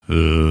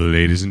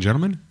Ladies and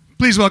gentlemen,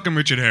 please welcome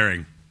Richard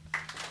Herring.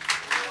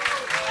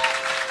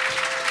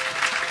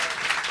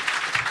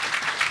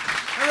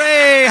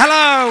 Hooray!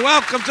 Hello,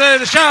 welcome to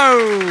the show.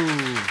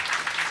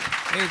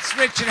 It's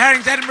Richard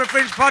Herring's Edinburgh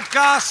Fringe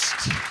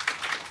podcast.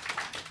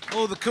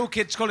 All the cool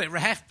kids call it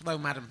Reheft, though,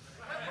 madam.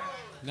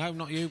 No,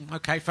 not you.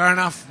 Okay, fair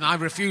enough. I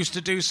refuse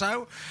to do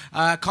so.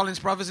 Collins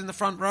Brothers in the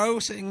front row,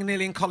 sitting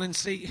nearly in Collins'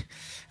 seat.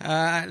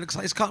 Looks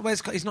like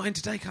he's not in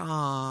today.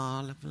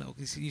 Look,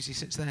 he usually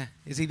sits there.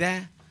 Is he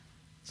there?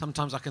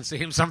 Sometimes I can see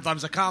him,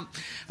 sometimes I can't.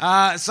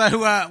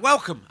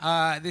 Welcome.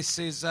 This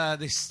is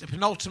this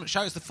penultimate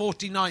show. It's the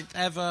 49th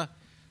ever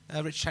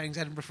Richard Herring's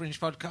Edinburgh Fringe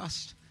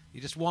podcast.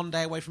 You're just one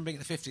day away from being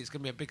at the 50th. It's going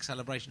to be a big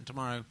celebration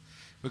tomorrow.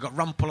 We've got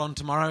Rumpel on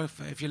tomorrow.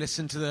 If you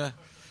listen to the...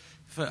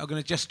 I'm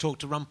going to just talk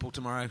to Rumpel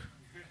tomorrow.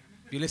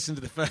 If you listen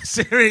to the first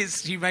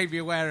series, you may be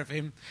aware of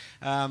him.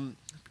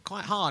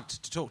 Quite hard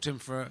to talk to him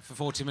for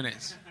 40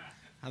 minutes.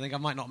 I think I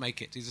might not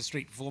make it. He's a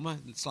street performer,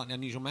 slightly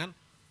unusual man.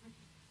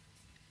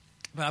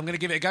 But I'm going to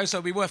give it a go, so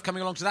it'll be worth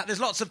coming along to that.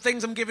 There's lots of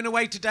things I'm giving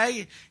away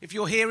today. If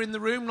you're here in the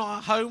room, not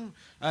at home,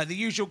 the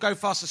usual Go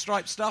Faster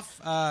Stripe stuff.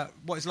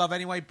 What is Love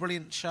Anyway?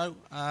 Brilliant show.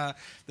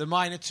 The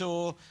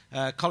Minotaur,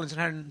 Collins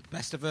and Herring,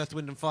 Best of Earth,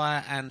 Wind and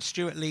Fire, and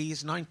Stuart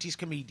Lee's 90s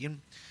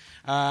comedian.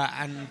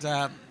 And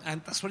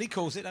that's what he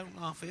calls it.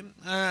 Don't laugh at him.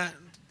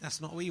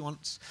 That's not what he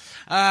wants.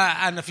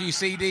 And a few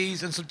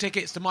CDs and some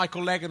tickets to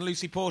Michael Legg and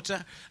Lucy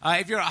Porter.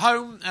 If you're at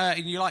home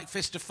and you like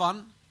Fist of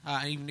Fun,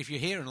 even if you're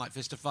here and like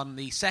Fist of Fun,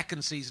 the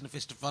second season of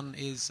Fist of Fun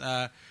is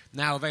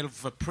now available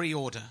for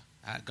pre-order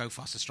at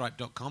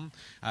gofasterstripe.com.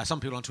 Some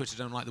people on Twitter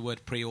don't like the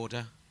word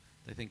pre-order.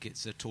 They think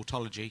it's a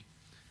tautology.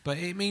 But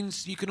it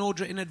means you can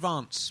order it in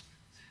advance.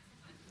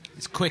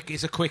 It's quick.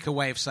 It's a quicker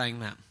way of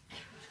saying that.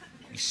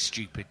 You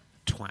stupid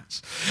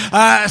twats.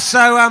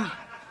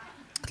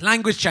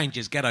 Language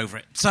changes, get over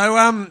it. So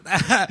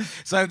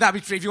that'd be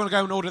free. If you want to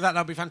go and order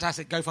that'd be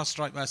fantastic. Go Fast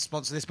Stripe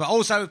sponsor this. But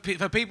also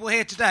for people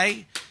here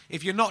today,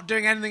 if you're not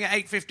doing anything at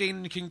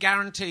 8:15, you can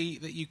guarantee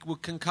that you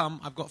can come.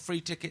 I've got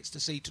free tickets to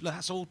see.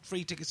 That's all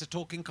free tickets to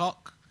Talking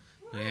Cock.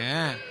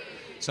 Yeah.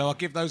 So I'll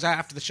give those out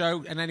after the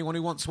show, and anyone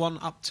who wants one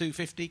up to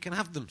 50 can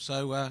have them.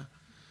 So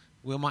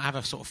we might have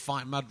a sort of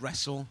fight mud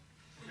wrestle.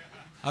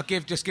 I'll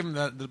give them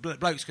the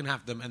blokes can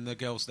have them, and the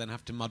girls then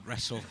have to mud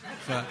wrestle.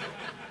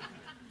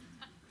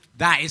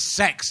 That is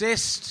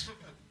sexist.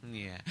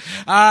 Yeah.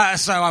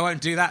 So I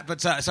won't do that.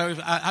 But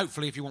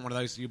hopefully, if you want one of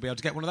those, you'll be able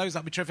to get one of those.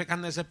 That'd be terrific.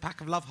 And there's a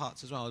pack of love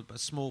hearts as well, a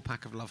small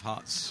pack of love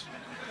hearts.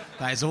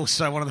 That is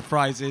also one of the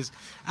prizes.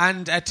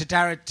 And a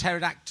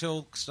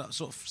pterodactyl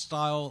sort of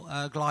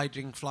style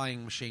gliding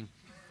flying machine.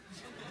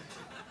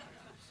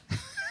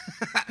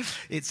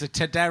 It's a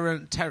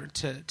pteranodon.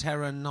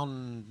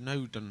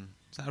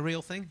 Is that a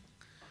real thing?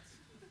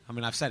 I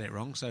mean, I've said it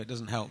wrong, so it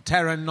doesn't help.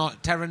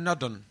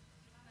 Pteranodon.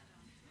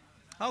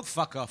 Oh,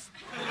 fuck off.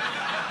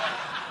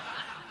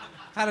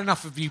 Had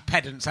enough of you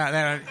pedants out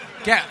there.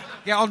 Get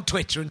on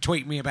Twitter and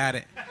tweet me about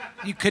it.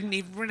 You couldn't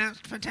even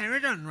pronounce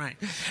pteranodon right.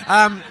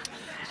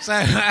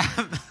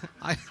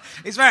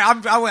 It's very...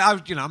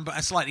 I'm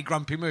a slightly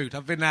grumpy mood.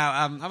 I've been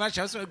out... I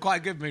was in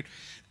quite a good mood.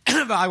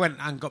 But I went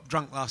and got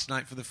drunk last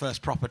night for the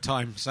first proper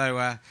time,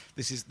 so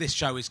this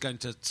show is going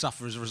to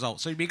suffer as a result.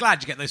 So you'd be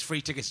glad to get those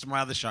free tickets to my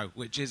other show,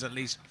 which is at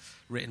least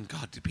written.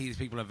 God, these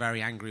people are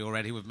very angry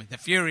already with me. They're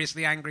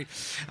furiously angry.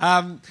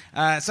 So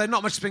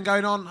not much has been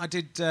going on. I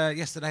did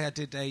yesterday. I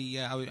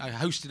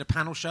hosted a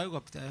panel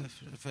show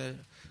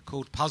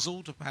called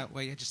Puzzled, about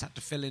where you just had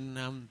to fill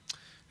in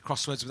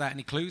crosswords without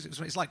any clues.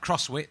 It's like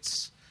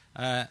Crosswits.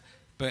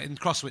 But in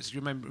Crosswits,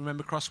 you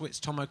remember Crosswits?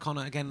 Tom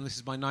O'Connor, again, this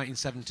is my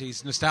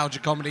 1970s nostalgia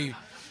comedy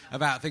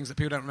about things that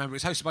people don't remember.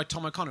 It was hosted by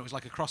Tom O'Connor. It was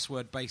like a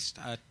crossword-based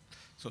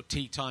sort of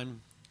tea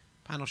time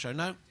panel show.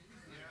 No?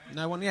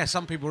 No one? Yeah,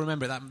 some people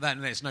remember it. That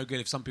it's no good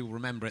if some people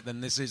remember it,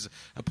 then this is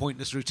a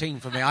pointless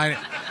routine for me. I'm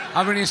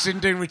really interested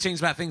in doing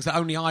routines about things that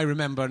only I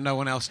remember and no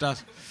one else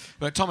does.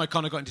 But Tom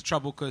O'Connor got into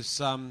trouble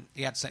because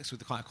he had sex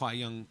with quite a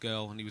young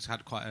girl, and he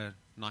had quite a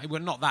night. Well,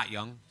 not that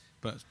young,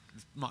 but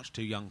much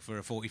too young for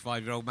a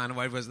 45-year-old man or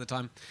whatever it was at the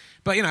time.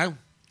 But,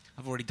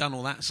 I've already done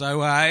all that,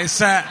 so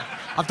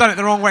I've done it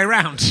the wrong way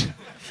round.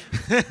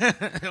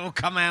 It'll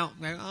come out.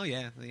 Oh,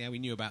 yeah, we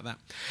knew about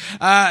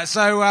that.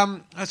 So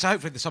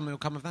hopefully something will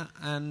come of that.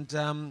 And,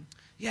 I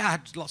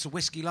had lots of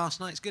whiskey last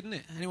night. It's good, isn't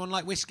it? Anyone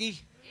like whiskey?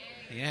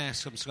 Yeah,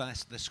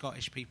 that's the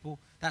Scottish people.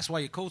 That's why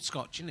you're called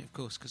Scotch, isn't it, of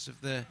course,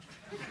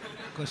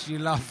 because you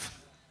love...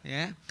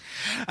 Yeah?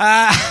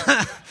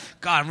 God,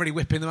 I'm really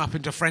whipping them up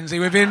into a frenzy.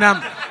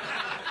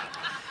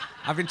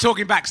 I've been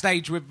talking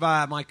backstage with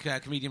my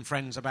comedian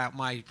friends about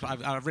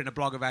I've written a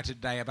blog about it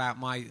today about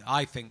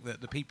I think that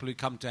the people who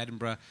come to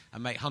Edinburgh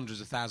and make hundreds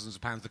of thousands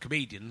of pounds, the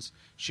comedians,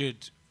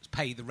 should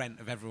pay the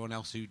rent of everyone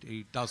else who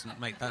doesn't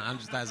make that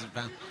hundreds of thousands of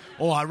pounds,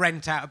 or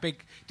rent out a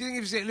big... Do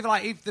you think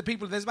if the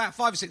people... There's about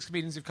 5 or 6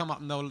 comedians who've come up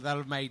and they'll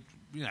have made,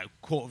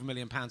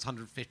 £250,000,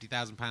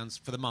 £150,000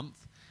 for the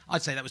month.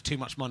 I'd say that was too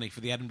much money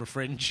for the Edinburgh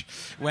Fringe.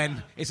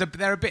 When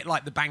they're a bit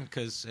like the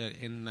bankers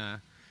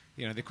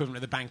the equivalent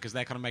of the bankers.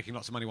 They're kind of making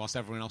lots of money whilst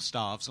everyone else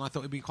starves. And I thought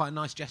it'd be quite a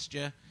nice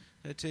gesture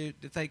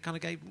if they kind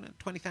of gave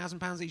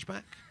 £20,000 each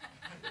back?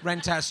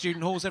 Rent out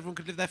student halls, everyone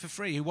could live there for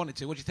free who wanted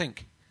to. What do you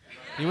think?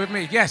 Are you with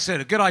me? Yes,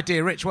 sir. Good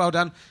idea, Rich. Well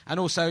done. And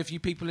also, if you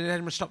people in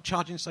Edinburgh stop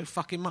charging so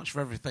fucking much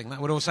for everything, that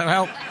would also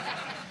help.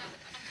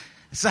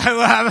 So,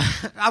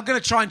 I'm going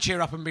to try and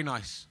cheer up and be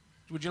nice.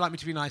 Would you like me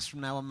to be nice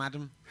from now on,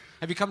 madam?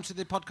 Have you come to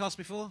the podcast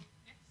before?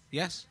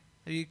 Yes?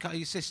 Are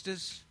you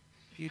sisters?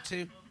 You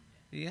two?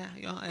 Yeah,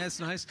 that's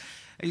nice.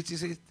 Are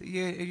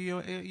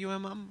you a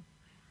mum?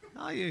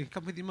 Are you?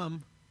 Come with your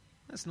mum.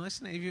 That's nice,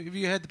 isn't it? Have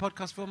you heard the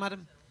podcast before,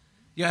 madam?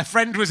 Yeah, a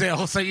friend was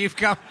ill, so you've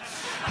come.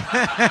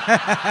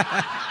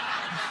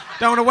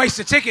 Don't want to waste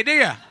a ticket, do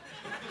you?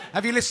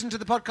 Have you listened to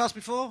the podcast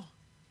before?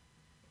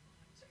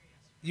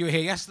 You were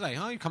here yesterday.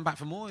 Oh, you come back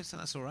for more, so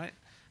that's all right.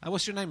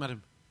 What's your name,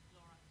 madam?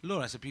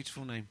 Laura, that's a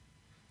beautiful name.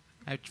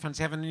 Do you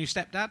fancy having a new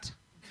stepdad?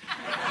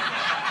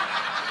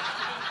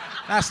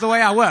 That's the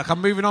way I work.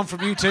 I'm moving on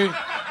from you two.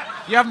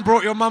 You haven't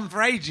brought your mum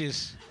for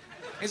ages.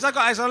 It's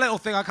a little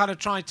thing I kind of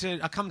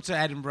I come to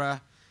Edinburgh,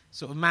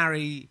 sort of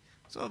marry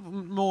sort of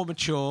more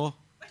mature,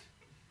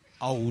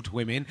 old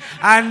women,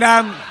 and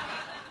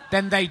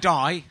then they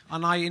die,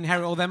 and I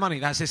inherit all their money.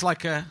 It's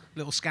like a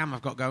little scam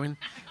I've got going,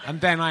 and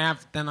then I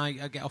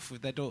get off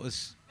with their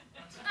daughters.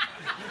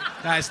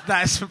 That's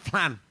the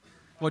plan.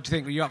 What do you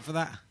think? Are you up for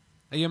that?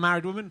 Are you a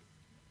married woman?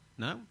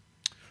 No.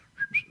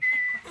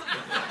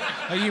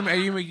 Are you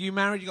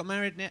married? You got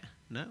married yet?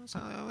 No. So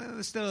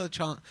there's still a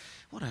chance.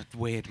 What a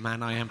weird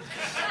man I am.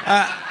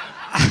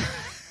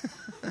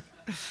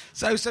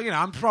 So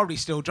I'm probably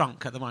still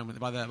drunk at the moment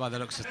by the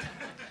looks of it.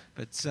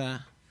 But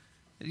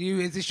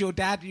is this your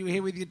dad? Are you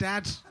here with your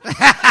dad?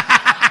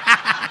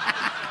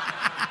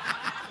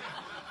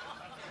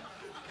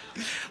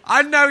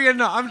 I know you're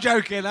not. I'm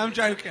joking.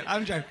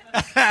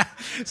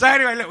 So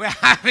anyway, look, we're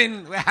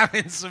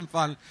having some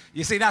fun.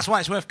 You see, that's why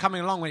it's worth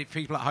coming along with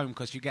people at home,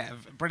 because you get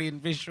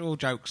brilliant visual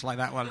jokes like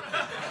that one.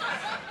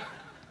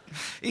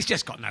 He's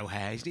just got no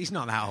hair. He's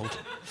not that old.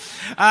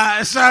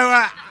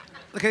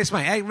 Look at this,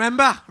 mate. Hey,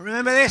 remember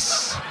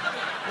this?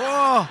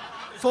 Oh,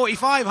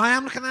 45. I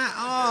am. Look at that.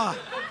 Oh.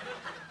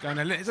 Going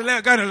a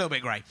little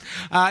bit grey.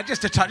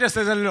 Just a touch. Just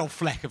there's a little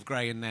fleck of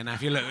grey in there now.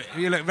 If you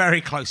look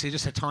very closely,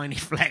 just a tiny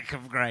fleck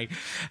of grey.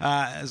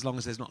 As long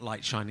as there's not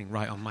light shining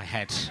right on my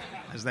head,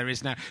 as there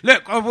is now.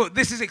 Look,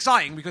 this is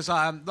exciting because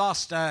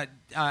last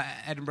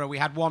Edinburgh we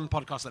had one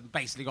podcast that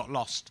basically got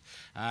lost,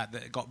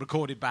 that got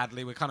recorded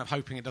badly. We're kind of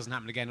hoping it doesn't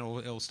happen again, or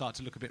it'll start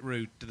to look a bit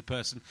rude to the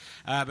person.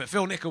 But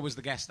Phil Nicol was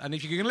the guest, and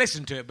if you can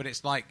listen to it, but it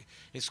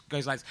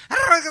goes like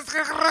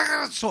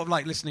sort of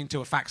like listening to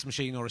a fax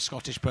machine or a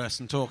Scottish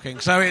person talking.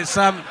 So it's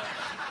I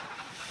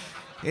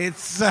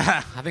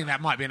think that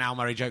might be an Al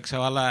Murray joke,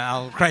 so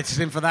I'll credit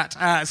him for that.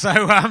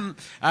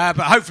 But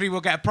hopefully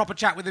we'll get a proper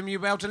chat with him.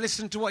 You'll be able to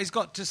listen to what he's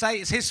got to say.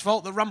 It's his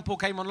fault that Rumpel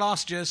came on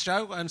last year's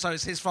show, and so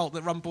it's his fault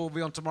that Rumpel will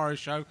be on tomorrow's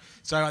show.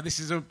 So this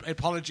is an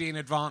apology in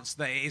advance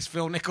that it is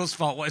Phil Nicol's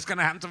fault what is going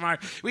to happen tomorrow.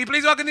 Will you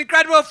please welcome the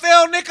incredible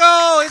Phil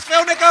Nicol? It's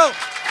Phil Nicol.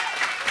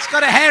 He's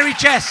got a hairy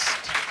chest.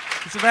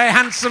 He's a very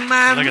handsome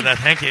man. Look at that,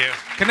 thank you.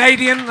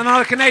 Canadian,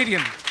 another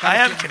Canadian. I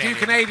am Canadian.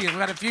 Few Canadians. We've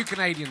had a few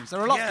Canadians. There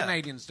are a lot of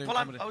Canadians doing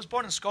comedy. I was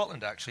born in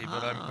Scotland, actually,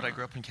 but I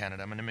grew up in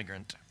Canada. I'm an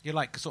immigrant. You're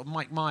like sort of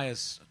Mike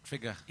Myers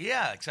figure.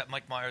 Yeah, except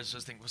Mike Myers, I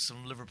think, was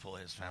from Liverpool,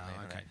 his family.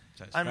 Oh, okay.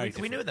 So it's and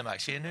we knew them,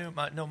 actually.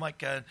 I knew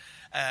Mike,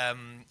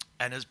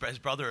 and his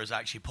brother is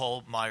actually,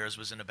 Paul Myers,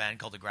 was in a band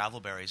called the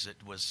Gravelberries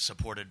that was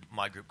supported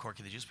my group,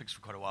 Corky the Juice Pigs, for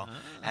quite a while,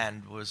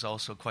 and was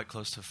also quite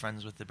close to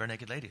friends with the Bare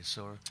Naked Ladies,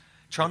 so...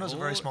 Toronto's a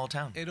very small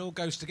town. It all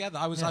goes together.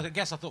 I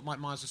guess I thought Mike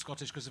Myers was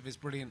Scottish because of his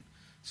brilliant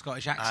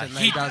Scottish accent.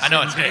 Heat. I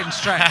know it's in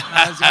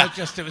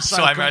Strat. It was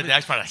so I married the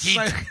expert.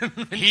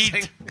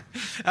 Heat.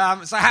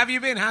 So have you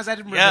been? How's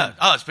Edinburgh? Yeah.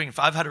 Oh, it's been.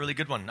 I've had a really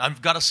good one.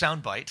 I've got a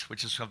sound bite,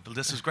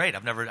 this is great.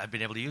 I've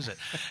been able to use it,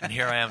 and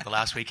here I am at the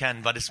last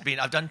weekend. But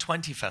I've done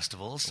 20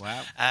 festivals.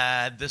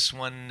 Wow. This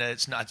one,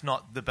 it's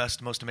not the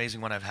best, most amazing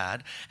one I've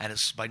had, and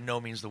it's by no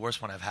means the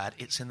worst one I've had.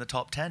 It's in the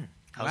top 10.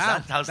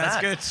 How's that's that?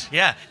 Good.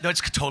 Yeah. No,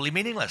 it's totally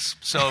meaningless.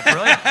 So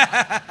brilliant.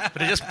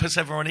 But it just puts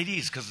everyone at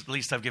ease because at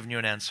least I've given you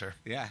an answer.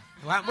 Yeah.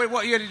 Wait,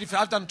 what year did you...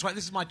 I've done...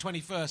 This is my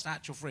 21st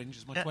actual Fringe.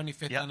 It's my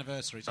 25th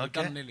anniversary. So I've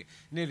done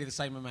nearly the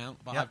same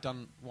amount, but I've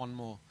done one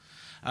more.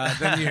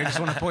 Then you just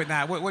want to point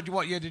that.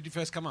 What year did you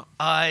first come up?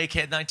 I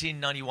came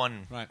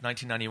 1991. Right.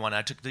 1991.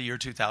 I took the year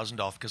 2000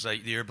 off because the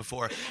year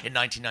before, in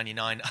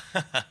 1999,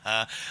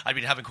 I'd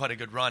been having quite a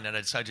good run, and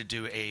I decided to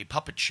do a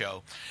puppet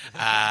show,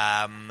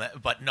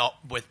 but not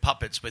with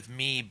puppets, with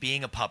me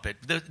being a puppet.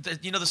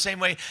 The same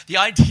way. The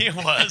idea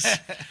was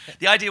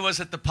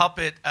that the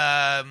puppet.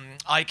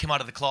 I came out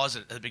of the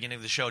closet at the beginning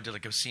of the show. Did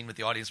like a scene with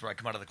the audience where I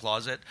come out of the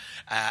closet,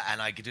 and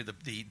I could do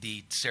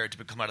the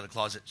stereotypical come out of the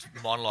closet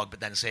monologue, but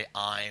then say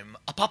I'm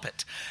a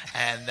puppet,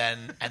 and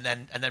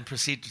then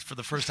proceed for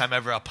the first time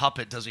ever. A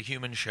puppet does a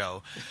human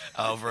show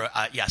over.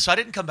 So I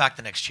didn't come back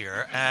the next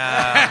year.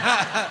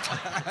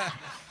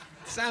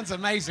 Sounds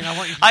amazing. I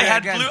want you to I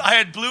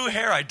had blue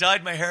hair. I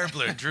dyed my hair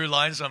blue, drew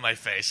lines on my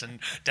face, and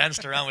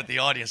danced around with the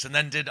audience. And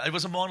then it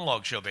was a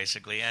monologue show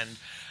basically, and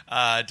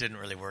It didn't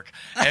really work.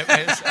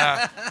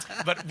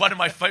 But one of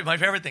my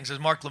favorite things is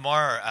Mark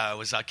Lamar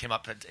came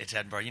up at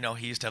Edinburgh. You know,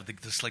 he used to have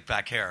the slick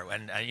back hair,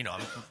 and you know,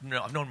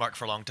 I've known Mark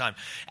for a long time,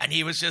 and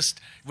he was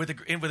just with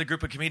a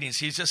group of comedians.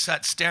 He's just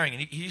sat staring,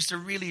 and he used to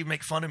really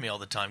make fun of me all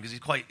the time because he's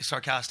quite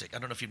sarcastic. I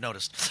don't know if you've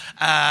noticed,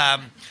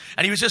 and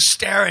he was just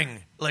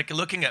staring, like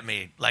looking at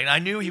me, like I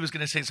knew he was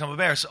going to say something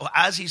better. So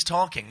as he's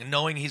talking, and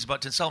knowing he's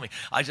about to insult me,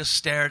 I just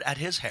stared at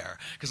his hair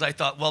because I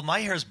thought, well, my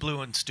hair's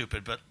blue and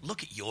stupid, but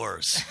look at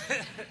yours.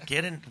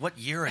 Get in. What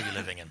year are you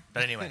living in?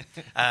 But anyway,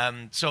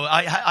 so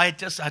I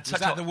just had Was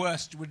that the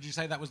worst? Would you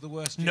say that was the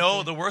worst?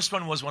 No, the worst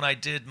one was when I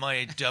did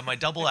my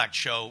double act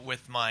show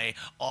with my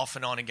off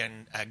and on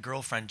again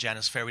girlfriend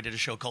Janice Fair. We did a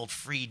show called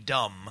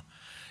Freedom.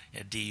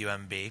 Yeah,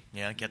 D-U-M-B.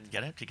 Yeah, get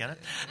it? You get it?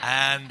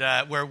 And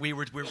where we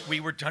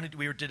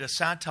did a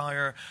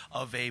satire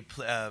of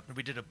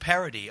we did a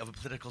parody of a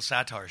political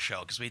satire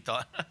show because we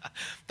thought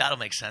that'll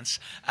make sense.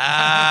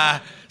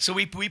 So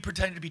we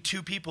pretended to be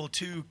two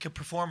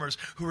performers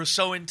who were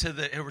so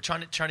who were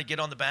trying to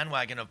get on the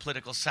bandwagon of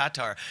political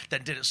satire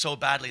that did it so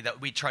badly that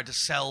we tried to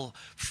sell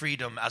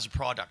freedom as a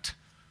product.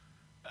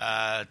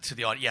 To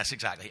the audience, yes,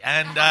 exactly,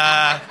 and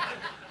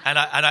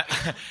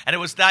it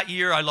was that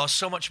year I lost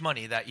so much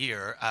money that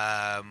year.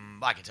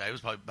 I can tell you it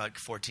was probably like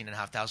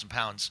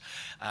 £14,500.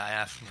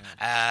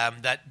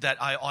 That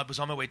I was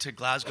on my way to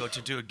Glasgow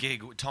to do a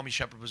gig. Tommy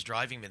Shepherd was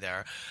driving me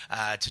there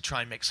to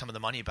try and make some of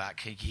the money back.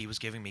 He was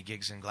giving me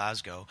gigs in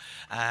Glasgow.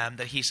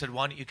 That he said,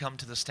 "Why don't you come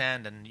to the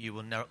stand and you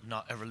will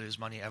not ever lose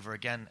money ever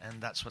again?" And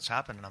that's what's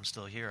happened. And I'm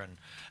still here and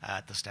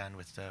at the stand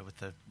with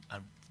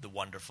the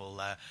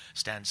wonderful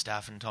stand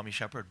staff and Tommy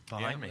Shepherd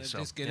behind me.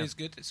 So it's good. Yeah. It's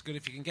good. It's good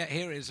if you can get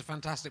here. It is a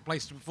fantastic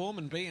place to perform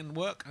and be and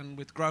work, and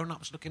with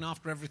grown-ups looking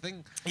after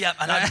everything. Yeah,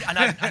 and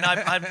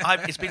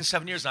I've it's been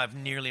 7 years and I've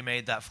nearly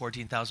made that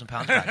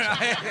 £14,000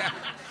 back.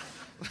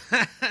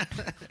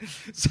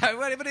 So,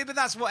 but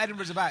that's what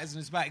Edinburgh's about, isn't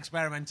it? It's about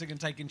experimenting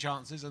and taking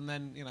chances, and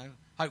then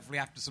hopefully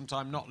after some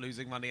time not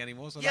losing money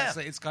anymore. So that's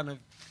it. It's kind of.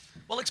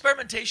 Well,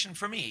 experimentation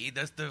for me,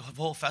 the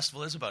whole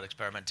festival is about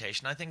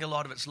experimentation. I think a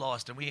lot of it's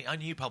lost,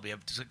 and you probably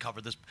have to cover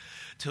this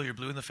till you're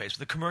blue in the face.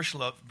 But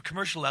the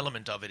commercial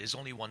element of it is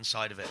only one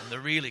side of it, and the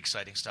really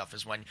exciting stuff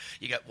is when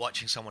you get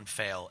watching someone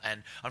fail.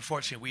 And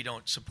unfortunately, we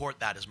don't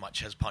support that as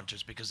much as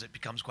punchers because it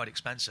becomes quite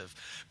expensive.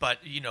 But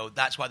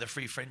that's why the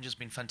Free Fringe has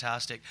been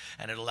fantastic,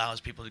 and it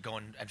allows people to go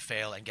and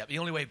fail and get. The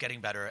only way of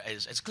getting better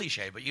is it's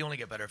cliche, but you only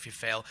get better if you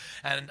fail.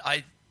 And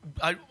I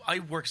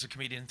work as a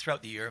comedian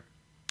throughout the year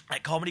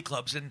at comedy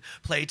clubs and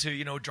play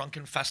to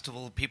drunken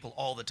festival people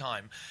all the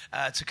time.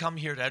 To come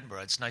here to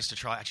Edinburgh, it's nice to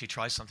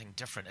try something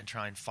different and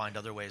try and find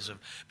other ways of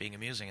being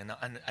amusing.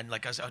 And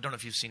like I don't know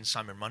if you've seen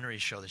Simon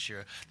Munnery's show this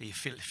year, the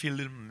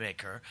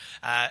filmmaker,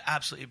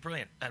 absolutely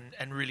brilliant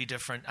and really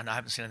different. And I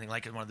haven't seen anything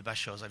like it. One of the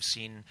best shows I've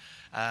seen.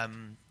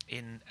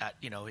 In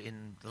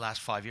the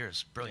last 5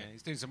 years, brilliant. Yeah,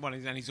 he's doing some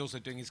and he's also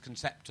doing his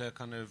Concepta.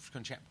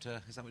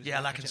 Is that what? Yeah,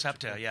 La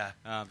Concepta. Yeah,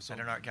 at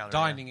an art gallery.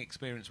 Dining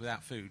experience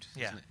without food.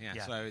 Isn't it?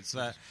 Yeah. So it's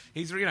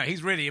he's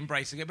really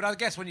embracing it. But I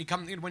guess when you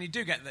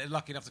do get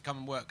lucky enough to come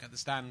and work at the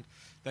stand,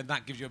 then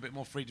that gives you a bit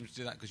more freedom to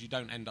do that because you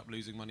don't end up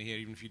losing money here,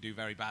 even if you do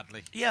very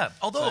badly. Yeah.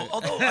 Although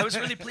I was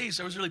really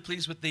pleased. I was really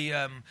pleased with the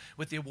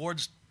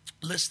awards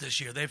list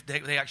this year.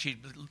 They actually,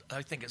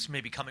 I think it's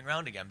maybe coming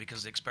around again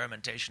because the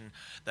experimentation,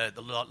 a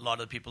lot of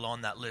the people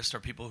on that list are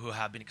people who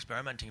have been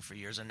experimenting for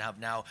years and have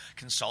now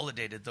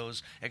consolidated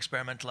those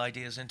experimental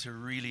ideas into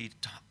really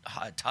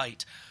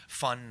tight,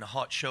 fun,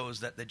 hot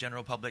shows that the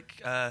general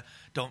public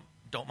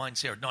don't mind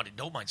seeing, or not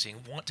don't mind seeing,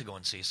 want to go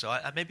and see. So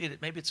maybe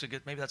that's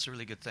a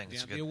really good thing.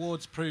 Yeah, the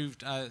awards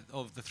proved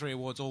of the 3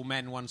 awards, all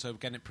men won. So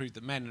again, it proved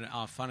that men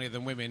are funnier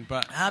than women.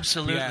 But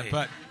absolutely,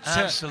 yeah,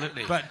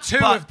 absolutely. But two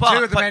of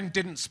the men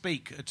didn't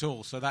speak at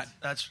all. So that's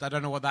I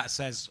don't know what that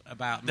says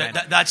about men.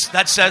 That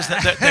says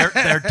that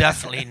they're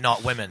definitely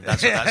not women.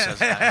 That's what that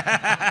says.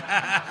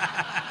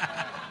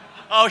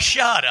 Oh,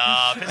 shut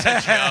up! It's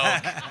a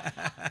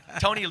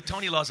joke.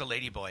 Tony Law's a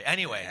lady boy.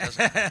 Anyway,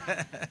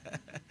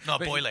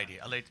 boy lady,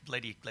 a lady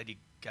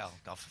gal.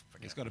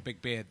 He's got a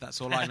big beard. That's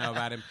all I know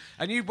about him.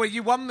 And you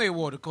won the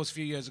award, of course, a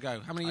few years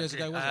ago. How many years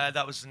ago was it?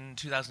 That was in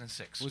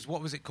 2006.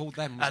 What was it called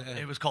then?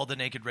 It was called The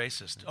Naked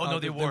Racist. The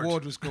award. The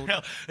award was called.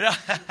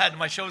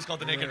 My show was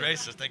called The Naked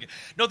Racist. Thank you.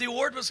 No, the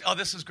award was. Oh,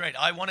 this is great.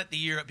 I won it the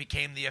year it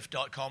became the If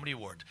Comedy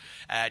Award.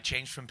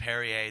 Changed from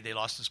Perrier. They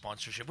lost the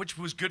sponsorship, which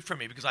was good for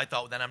me because I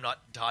thought then I'm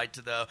not tied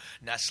to the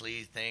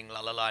Nestle thing,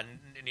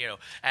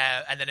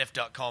 and then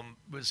If.com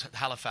was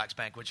Halifax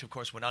Bank, which of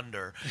course went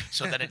under.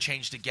 So then it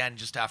changed again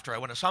just after I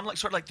won it. So I'm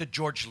sort of like the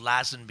George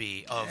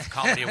Lazenby of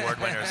comedy award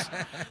winners,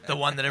 the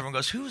one that everyone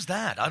goes, "Who's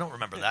that? I don't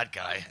remember that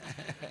guy."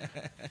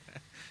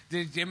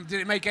 Did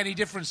it make any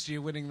difference to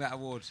you winning that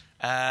award?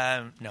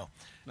 No.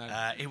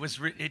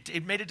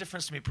 It made a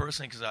difference to me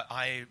personally because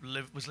I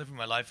was living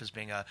my life as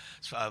being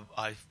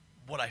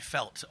what I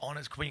felt.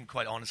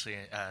 Quite honestly,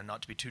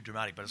 not to be too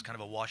dramatic, but it's kind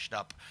of a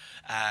washed-up,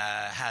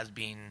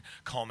 has-been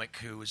comic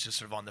who was just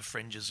sort of on the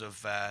fringes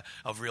of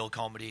real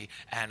comedy,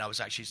 and I was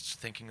actually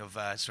thinking of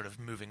sort of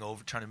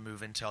trying to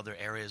move into other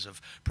areas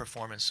of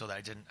performance so that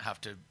I didn't have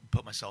to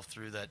put myself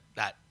through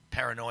that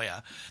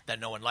paranoia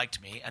that no one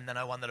liked me. And then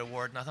I won that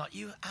award, and I thought,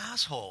 you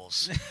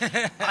assholes.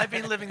 I've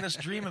been living this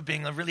dream of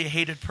being a really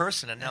hated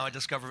person, and now I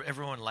discover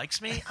everyone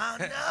likes me? Oh,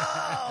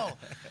 no!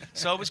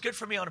 So it was good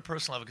for me on a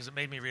personal level because it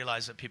made me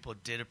realize that people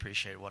did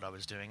appreciate what I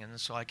was doing, and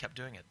so I kept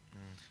doing it.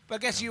 But I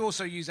guess you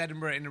also use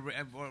Edinburgh in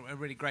a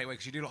really great way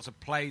because you do lots of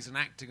plays and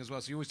acting as well.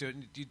 So you always do it.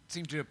 You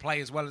seem to do a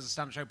play as well as a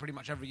stand-up show pretty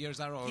much every year. Is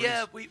that right?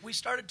 Yeah, we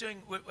started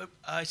doing.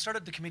 I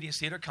started the Comedians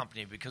Theatre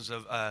Company because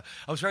of. I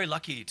was very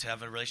lucky to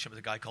have a relationship with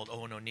a guy called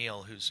Owen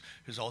O'Neill,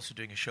 who's also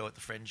doing a show at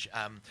the Fringe.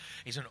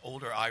 He's an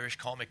older Irish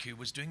comic who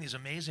was doing these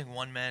amazing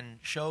one-man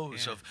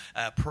shows of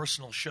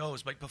personal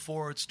shows, like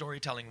before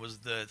storytelling was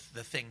the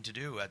thing to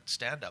do at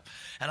stand-up.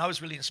 And I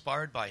was really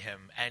inspired by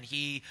him. And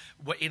he,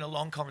 in a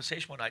long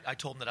conversation one night, I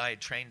told him that I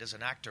had trained as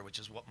an actor, which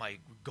is what my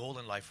goal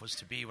in life was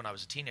to be when I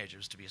was a teenager,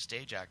 was to be a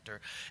stage actor.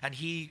 And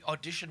he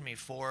auditioned me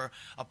for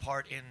a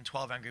part in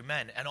 12 Angry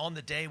Men. And on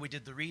the day we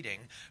did the reading,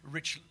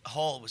 Rich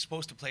Hall was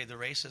supposed to play the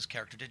racist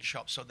character, didn't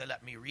show up, so they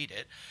let me read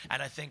it.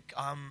 And I think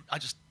I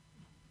just...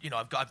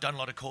 I've done a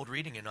lot of cold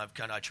reading, and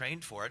I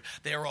trained for it.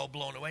 They were all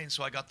blown away, and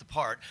so I got the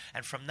part.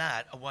 And from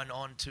that, I went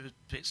on to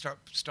start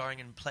starring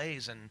in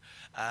plays and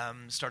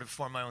started to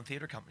form my own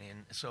theatre company.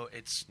 And so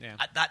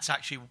that's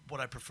actually what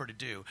I prefer to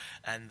do.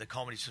 And the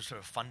comedy's just sort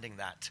of funding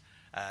that.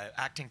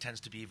 Acting tends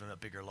to be even a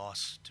bigger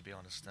loss, to be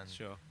honest.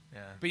 Sure. Yeah.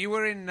 But you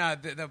were in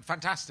the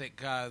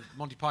fantastic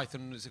Monty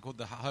Python, is it called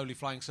the Holy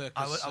Flying Circus?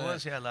 I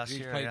was, last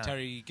year. You played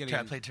Terry Gilliam.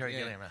 I played Terry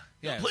Gilliam.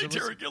 Yeah. Play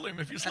Terry Gilliam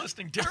if he's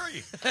listening.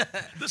 Terry,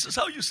 this is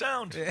how you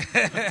sound.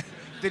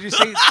 Did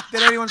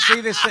anyone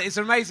see this? It's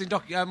an amazing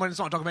well, it's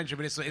not a documentary,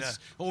 but it's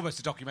almost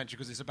a documentary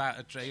because it's about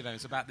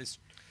it's about this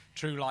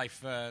true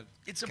life.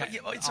 It's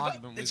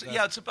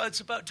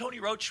about Tony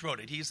Roach wrote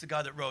it. He's the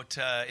guy that wrote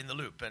In the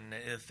Loop and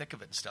The Thick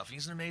of It and stuff.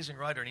 He's an amazing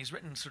writer, and he's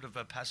written sort of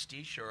a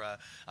pastiche or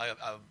I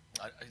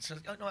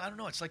don't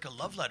know. It's like a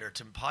love letter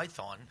to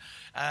Python.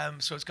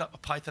 So it's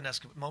got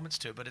Python-esque moments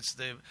to it, but it's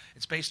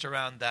based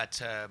around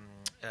that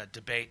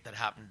debate that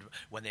happened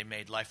when they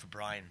made Life of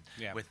Brian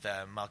with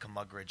Malcolm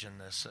Muggeridge and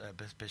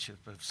the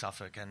Bishop of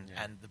Suffolk and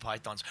the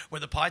Pythons,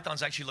 where the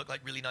Pythons actually look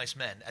like really nice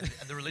men, and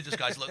the religious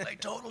guys look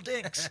like total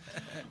dinks.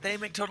 They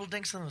make total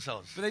dinks of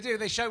themselves. But they do.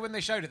 When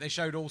they showed it, they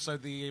showed also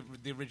the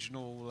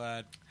original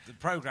the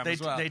program as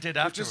well. They did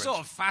afterwards. Which was sort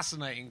of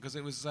fascinating because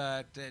it was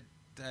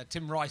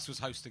Tim Rice was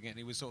hosting it, and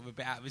he was sort of a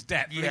bit out of his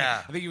depth.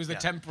 Yeah. I think he was the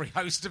temporary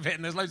host of it,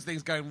 and there's loads of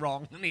things going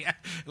wrong. And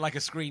like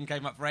a screen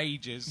came up for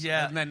ages.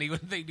 Yeah. And then he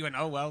went,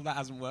 oh well, that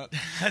hasn't worked.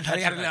 I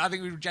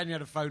think we genuinely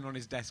had a phone on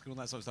his desk and all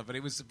that sort of stuff.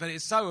 But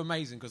it's so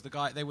amazing because the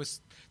guy they were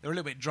a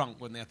little bit drunk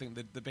when I think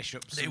the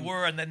bishops. They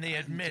were, and then they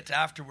admit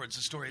afterwards.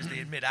 The story is they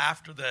admit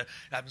after the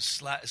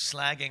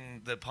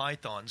slagging the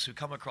Pythons, who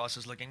come across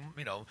as looking,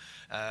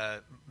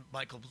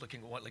 Michael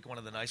looking like one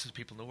of the nicest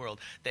people in the world.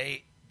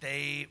 They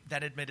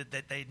then admitted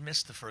that they'd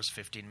missed the first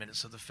 15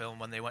 minutes of the film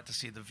when they went to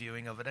see the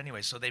viewing of it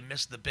anyway. So they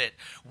missed the bit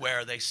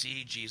where they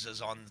see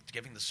Jesus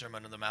giving the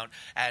Sermon on the Mount,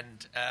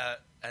 and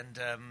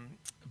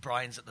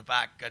Brian's at the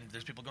back, and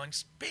there's people going,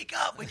 "Speak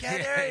up, we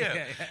can't hear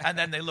you." And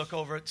then they look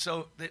over it.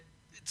 So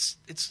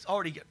it's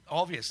already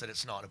obvious that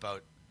it's not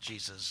about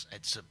Jesus.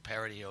 It's a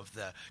parody of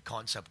the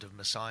concept of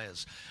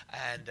messiahs,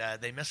 and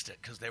they missed it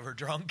because they were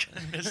drunk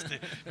and missed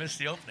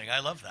the opening. I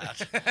love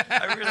that.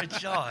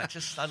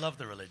 I love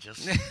the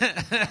religious.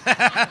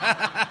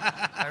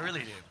 I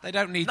really do. They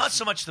don't need not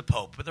so much the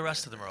Pope, but the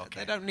rest of them are okay.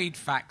 They don't need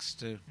facts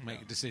to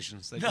make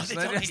decisions. That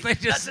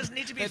doesn't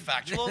need to be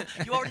factual.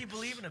 You already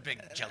believe in a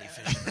big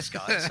jellyfish in the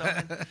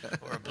sky,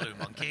 or a blue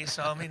monkey.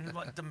 So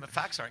the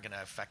facts aren't going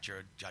to affect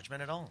your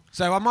judgment at all.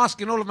 So I'm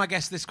asking all of my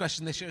guests this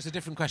question this year. It's a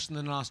different question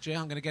than last year.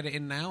 I'm going to get it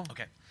in now.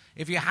 Okay.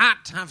 If you had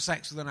to have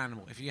sex with an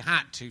animal,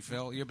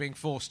 Phil, you're being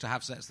forced to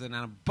have sex with an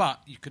animal, but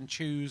you can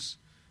choose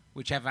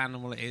whichever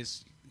animal it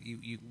is.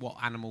 What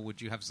animal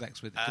would you have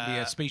sex with? It can be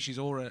a species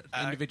or an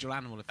individual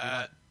animal, if you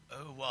like.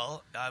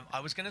 Well,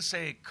 I was going to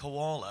say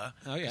koala,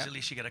 because at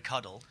least you get a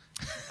cuddle.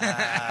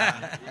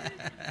 But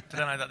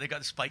then I thought they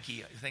got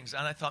spiky things,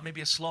 and I thought maybe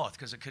a sloth,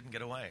 because it couldn't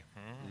get away.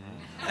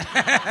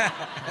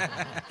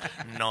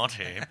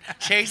 Naughty.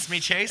 Chase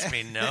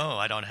me. No,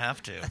 I don't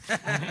have to.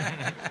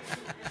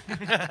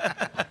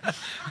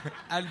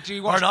 And do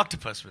you watch, or an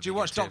octopus. Do you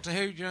watch Doctor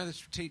Who? Do you know the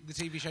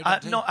TV show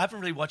Doctor Who? No, I haven't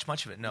really watched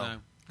much of it, no.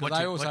 Because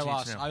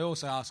I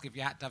also ask if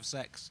you had to have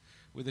sex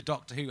with a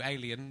Doctor Who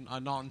alien, a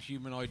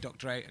non-humanoid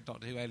Doctor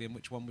Who alien,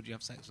 which one would you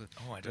have sex with?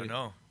 Oh, I don't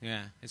know.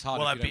 Yeah, it's hard.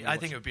 Well, I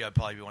think I'd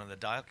probably be one of the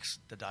Daleks,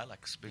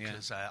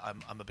 because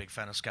I'm a big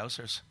fan of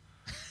Scousers.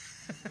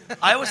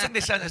 I always think they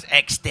sound as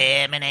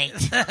exterminate.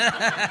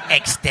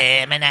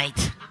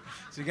 Exterminate.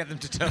 So you get them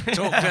to talk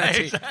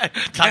dirty.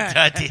 Talk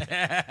dirty.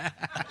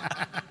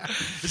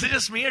 Is it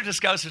just me, or do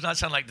Scousers not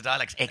sound like the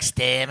Daleks?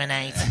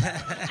 Exterminate.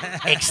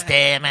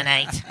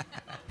 Exterminate.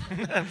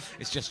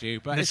 It's just you,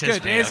 but This it's is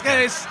good. me, It's okay.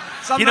 good.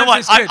 It's, You know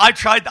what? sometimes it's good. I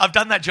tried. I've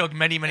done that joke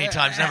many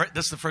times.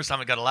 This is the first time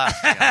I got a laugh.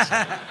 Yeah,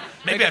 so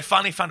maybe I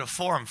finally found a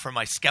forum for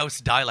my Scouse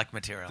dialect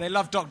material. They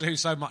love Doctor Who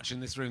so much in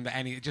this room that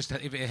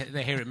if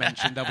they hear it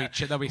mentioned,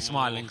 they'll be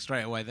smiling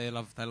straight away. They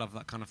love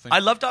that kind of thing. I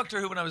loved Doctor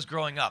Who when I was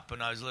growing up,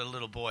 when I was a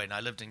little boy, and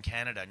I lived in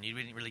Canada, and you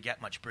didn't really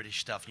get much British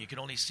stuff. You could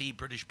only see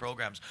British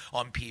programs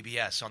on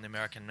PBS, on the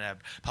American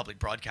Public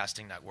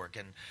Broadcasting Network,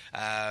 and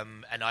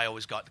I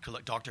always got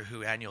Doctor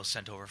Who annuals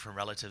sent over from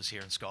relatives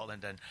here in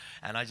Scotland,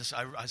 and I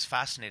was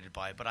fascinated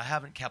by it, but I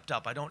haven't kept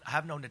up. I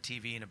haven't owned a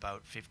TV in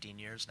about 15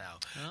 years now,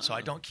 so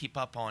I don't keep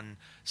up on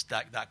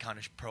that kind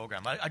of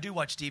program. I do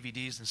watch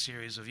DVDs and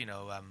series of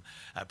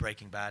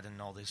Breaking Bad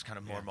and all these kind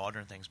of more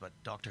modern things, but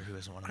Doctor Who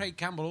isn't one of them. Craig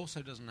Campbell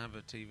also doesn't have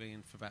a TV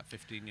in for about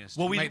 15 years.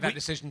 Well, Did we you make that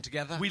decision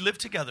together? We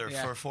lived together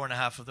for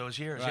 4.5 of those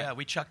years. Right. Yeah,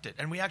 we chucked it,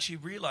 and we actually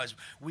realized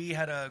we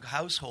had a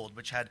household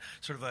which had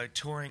sort of a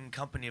touring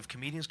company of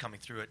comedians coming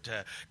through it.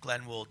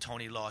 Glenn Wool,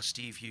 Tony Law,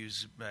 Steve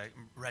Hughes,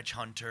 Reg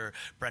Hunter,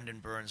 Brendan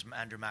Burns,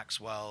 Andrew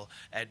Maxwell,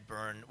 Ed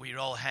Byrne. We'd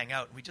all hang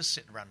out and we just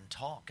sit around and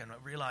talk, and I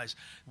realized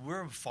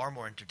we're far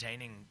more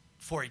entertaining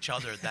for each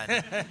other than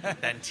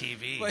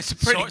TV. Well, it's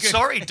pretty good.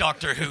 Sorry,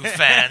 Doctor Who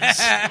fans.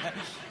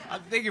 I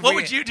think if What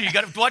would you do? You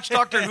got to watch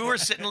Doctor Who or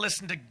sit and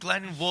listen to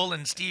Glenn Wool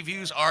and Steve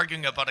Hughes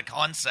arguing about a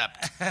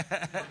concept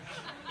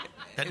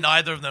that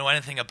neither of them know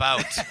anything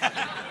about.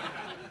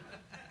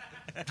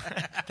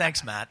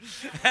 Thanks, Matt.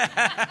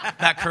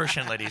 Matt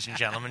Kirshen, ladies and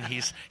gentlemen.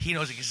 He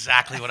knows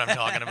exactly what I'm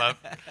talking about.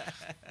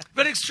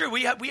 But it's true.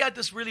 We had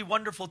this really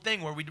wonderful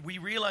thing where we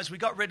realized we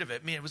got rid of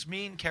it. It was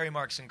me and Kerry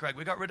Marks and Craig.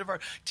 We got rid of our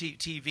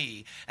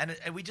TV, and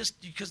we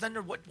just, because then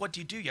what do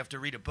you do? You have to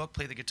read a book,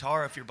 play the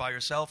guitar if you're by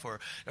yourself,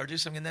 or do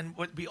something. And then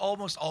we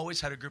almost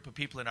always had a group of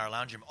people in our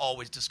lounge room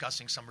always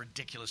discussing some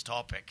ridiculous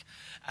topic,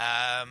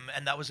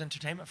 and that was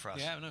entertainment for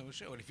us. Yeah, no,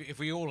 sure. If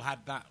we all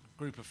had that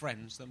group of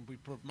friends, then we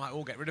might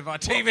all get rid of our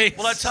TV.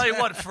 Well, I tell you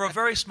what, for a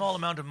very small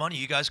amount of money,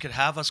 you guys could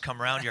have us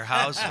come around your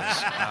houses.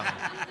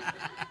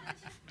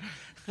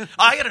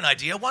 I got an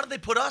idea. Why don't they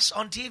put us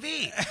on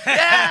TV?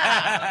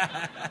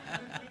 Yeah!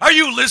 Are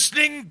you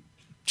listening,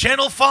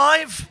 Channel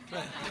 5?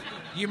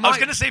 I was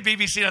going to say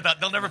BBC, and I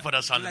thought they'll never put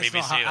us on the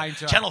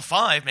BBC. Channel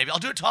 5, maybe. I'll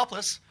do it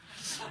topless.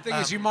 The thing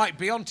is, you might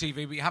be on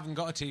TV, but you haven't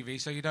got a TV,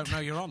 so you don't know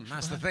you're on.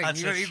 That's the thing.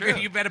 That's true.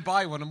 You better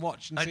buy one and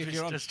watch and see if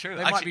you're on. That's true.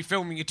 They might be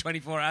filming you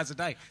 24 hours a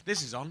day.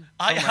 This is on.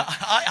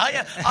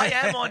 I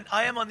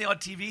am on the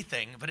odd TV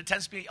thing, but it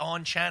tends to be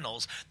on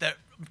channels that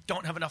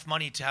don't have enough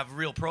money to have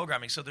real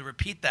programming, so they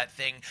repeat that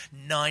thing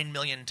 9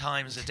 million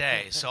times a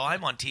day. So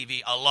I'm on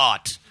TV a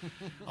lot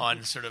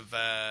on sort of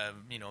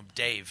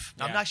Dave.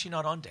 Yeah. I'm actually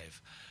not on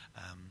Dave.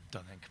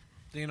 Don't think.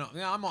 You know,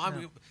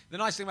 the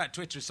nice thing about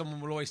Twitter is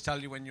someone will always tell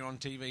you when you're on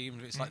TV,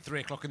 even if it's like 3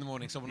 o'clock in the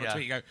morning. Someone will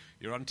tweet you, go,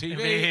 "You're on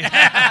TV."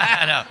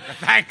 I know.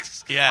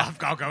 Thanks. Yeah.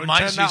 I'll go and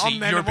Mine's turn that on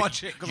usually, then and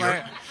watch it.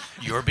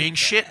 You're being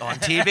shit on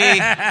TV.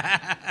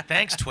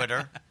 Thanks,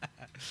 Twitter.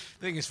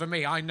 The thing is, for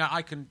me, I know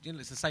I can.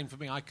 It's the same for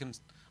me.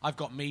 I've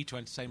got me to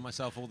entertain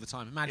myself all the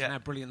time. Imagine how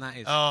brilliant that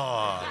is.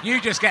 Oh.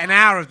 You just get an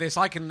hour of this.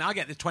 I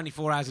get the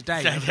 24 hours a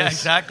day. Yeah,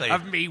 exactly.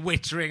 Of me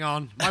wittering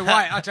on. My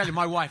wife, I tell you,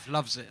 my wife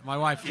loves it. My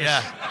wife just,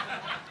 Yeah.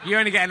 You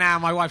only get an hour.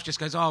 My wife just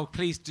goes, "Oh,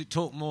 please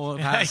talk more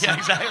about Yeah,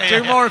 exactly.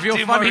 Do more of your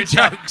Do more funny of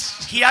your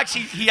jokes." He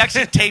actually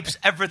tapes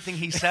everything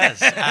he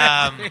says.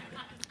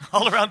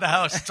 All around the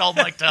house. It's all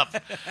mic'd up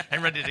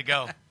and ready to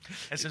go.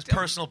 It's his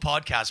personal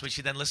podcast, which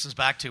he then listens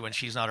back to when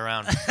she's not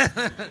around.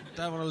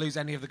 Don't want to lose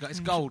any of the gold. It's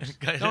gold. It's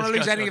Don't want to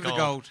lose got any of the gold.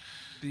 gold.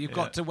 You've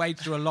got to wade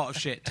through a lot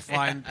of shit to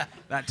find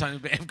that tiny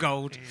bit of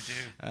gold. You do.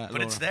 But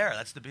Laura. it's there.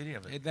 That's the beauty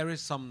of it. There is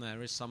some there.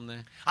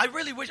 I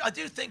really wish. I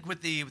do think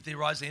with the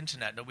rise of the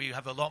internet that we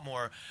have a lot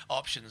more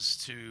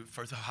options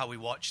for how we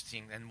watch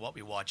things and what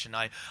we watch. And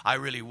I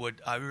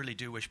really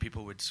do wish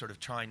people would sort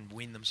of try and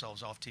wean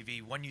themselves off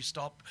TV. When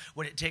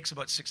it takes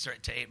about 6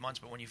 to 8 months,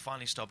 but when you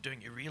finally stop doing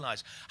it, you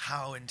realize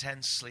how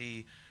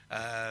intensely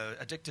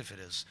addictive it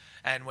is.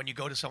 And when you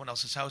go to someone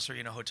else's house or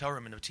you're in a hotel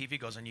room and the TV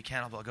goes on, you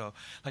can't help but go,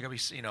 like,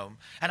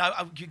 and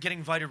I get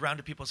invited around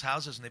to people's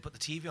houses and they put the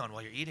TV on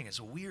while you're eating. It's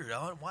weird.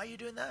 Why are you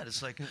doing that?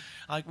 It's like,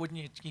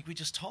 wouldn't we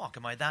just talk?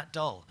 Am I that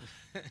dull?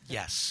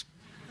 Yes.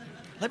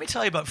 Let me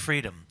tell you about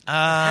freedom.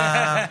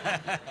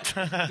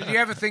 Did you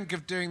ever think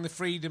of doing the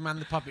Freedom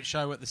and the Puppet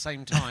Show at the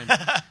same time?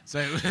 So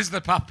it was the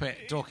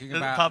puppet talking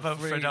about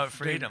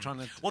freedom.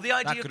 Well, the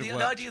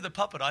idea of the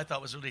puppet I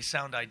thought was a really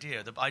sound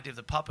idea. The idea of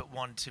the puppet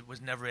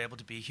was never able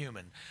to be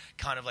human,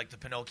 kind of like the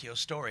Pinocchio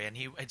story.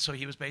 And so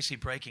he was basically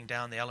breaking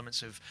down the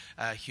elements of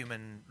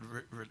human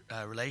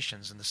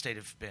relations and the state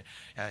of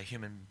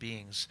human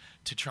beings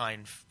to try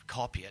and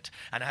copy it.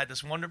 And I had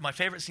this my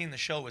favorite scene in the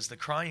show was the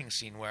crying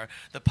scene where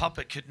the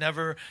puppet had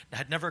never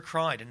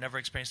cried and never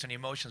experienced any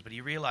emotions, but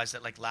he realized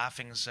that like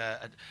laughing's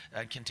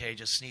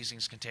contagious,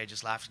 sneezing's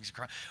contagious, laughing's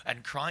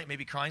and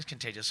crying's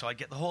contagious. So I'd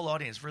get the whole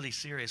audience really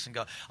serious and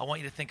go, I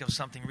want you to think of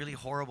something really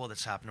horrible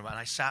that's happened. And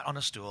I sat on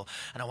a stool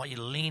and I want you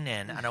to lean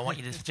in and I want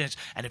you to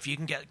and if you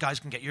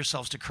guys can get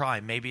yourselves to cry,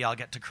 maybe I'll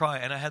get to cry.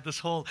 And I had this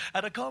whole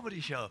at a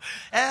comedy show.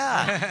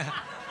 Yeah.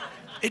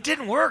 It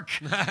didn't work.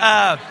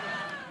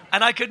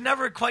 And I could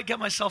never quite get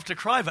myself to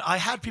cry, but I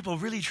had people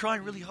really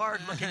trying really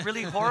hard, looking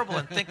really horrible,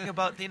 and thinking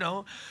about,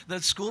 the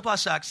school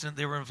bus accident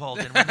they were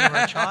involved in when they were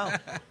a child.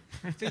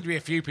 There seem to be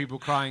a few people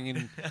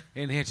crying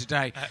in here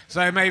today,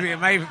 so maybe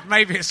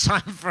it's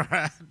time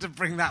for to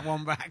bring that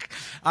one back.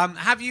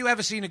 Have you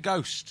ever seen a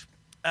ghost?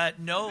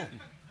 No.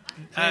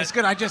 It's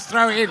good. I just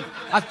throw it in.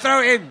 I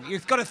throw it in.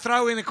 You've got to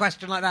throw in a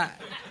question like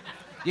that.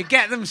 You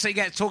get them, so you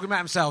get talking about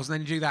themselves, and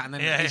then you do that, and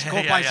then he's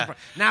caught by surprise.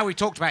 Now we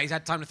talked about it, he's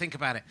had time to think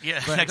about it. Yeah,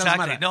 but it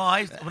exactly. No,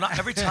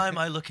 every time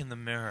I look in the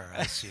mirror,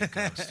 I see a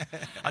ghost.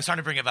 I was trying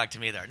to bring it back to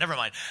me there. Never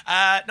mind.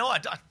 No, I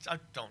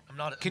don't. I'm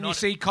not. Can you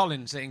see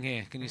Colin sitting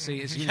here? Can you see?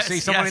 Can you see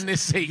someone in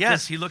this seat?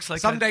 Yes, he looks like.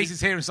 Some days he's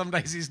here, and some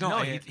days he's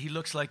not. No, he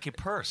looks like a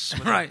purse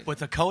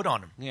with a coat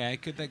on him. Yeah,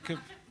 it could.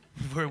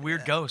 We're a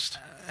weird ghost.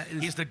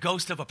 He's the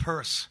ghost of a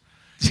purse.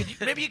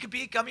 Maybe you could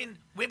be. I mean,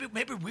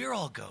 maybe we're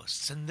all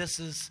ghosts, and this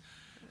is.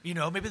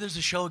 Maybe there's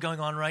a show going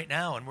on right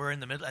now, and we're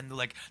in the middle, and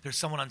there's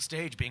someone on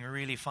stage being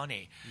really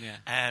funny,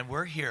 and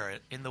we're here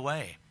in the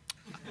way.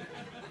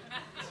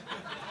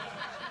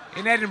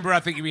 In Edinburgh, I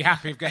think you'd be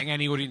happy with getting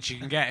any audience you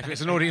can get. If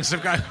it's an audience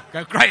of go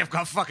great, I've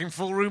got a fucking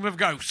full room of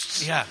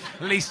ghosts. Yeah.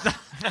 At least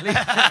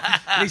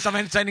I'm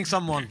entertaining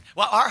someone.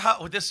 Well,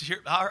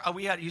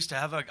 we used to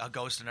have a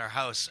ghost in our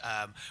house.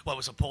 It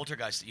was a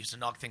poltergeist that used to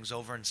knock things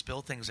over and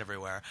spill things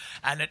everywhere,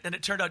 and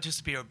it turned out just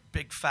to be a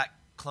big fat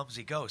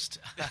clumsy ghost.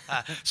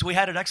 So we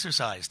had it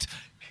exorcised.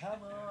 Come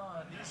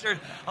on. Come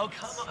on.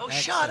 Oh,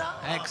 shut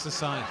up.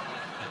 Exercise.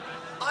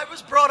 I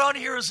was brought on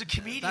here as a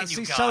comedian,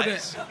 you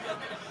guys.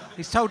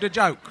 He's told a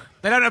joke.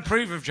 They don't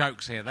approve of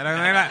jokes here. They don't.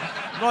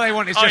 All they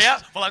want is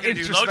just Well, I'm going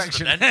to do loads of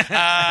them then.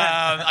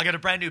 I got a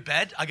brand new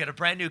bed. I got a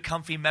brand new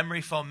comfy memory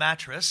foam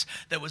mattress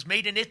that was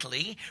made in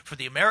Italy for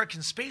the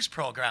American space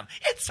program.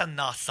 It's a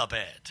NASA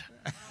bed.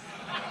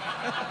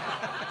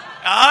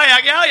 Oh,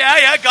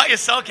 yeah. Got you.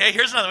 So, okay,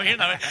 here's another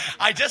one.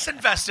 I just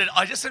invested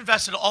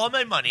all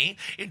my money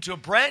into a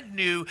brand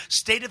new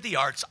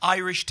state-of-the-art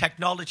Irish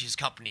technologies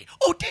company.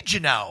 Oh, did you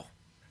now?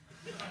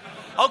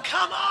 Oh,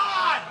 come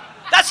on.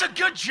 That's a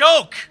good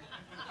joke.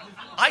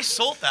 I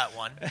sold that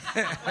one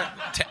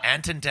to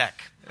Ant and Dec.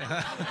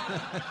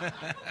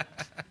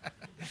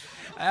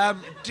 I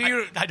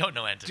don't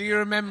know Ant and Dec. Do you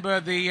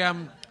remember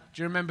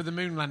the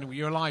moon landing? Were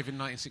you alive in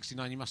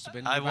 1969? You must have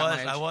been. I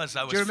was. Do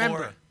you remember?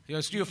 4. You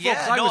were 4.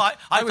 Yeah,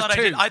 I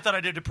thought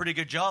I did a pretty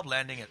good job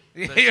landing it.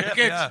 You're good.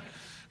 Yeah.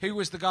 Who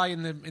was the guy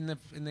in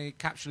the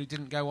capsule who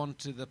didn't go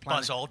onto the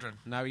planet? Buzz Aldrin.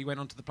 No, he went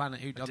onto the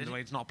planet.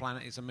 It's not a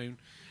planet, it's a moon.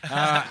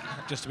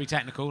 Just to be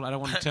technical, I don't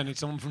want to turn into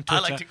someone from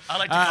Twitter. I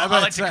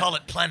like to call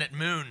it Planet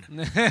Moon.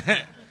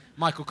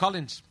 Michael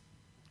Collins.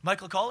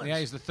 Michael Collins? Yeah,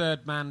 he's the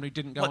third man who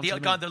didn't go onto the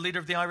moon. The leader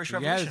of the Irish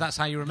Revolution? Yeah, that's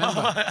how you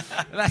remember.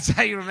 That's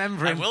how you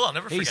remember him. I'll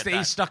never forget that.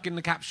 He's stuck in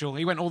the capsule.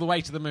 He went all the way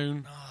to the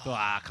moon. Thought,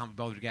 I can't be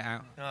bothered to get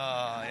out. Oh,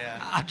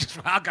 yeah.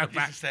 I'll go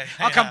back.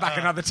 I'll come back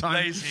another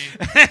time. Lazy.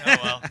 Oh,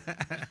 well.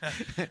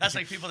 That's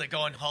like people that go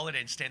on holiday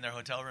and stay in their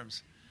hotel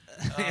rooms.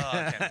 Oh,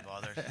 I can't be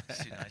bothered.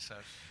 It's too nice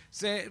out.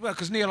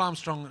 Because Neil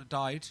Armstrong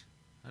died.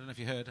 I don't know if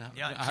you heard.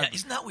 Yeah,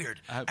 isn't that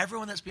weird?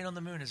 Everyone that's been on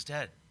the moon is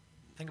dead.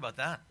 Think about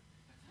that.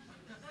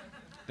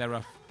 There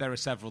are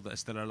several that are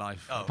still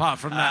alive. Oh. Apart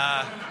from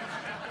that,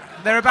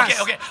 they're about.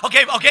 Okay.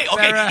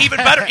 Even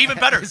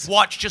better.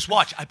 Just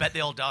watch. I bet they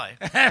all die.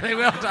 They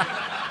will die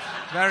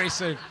very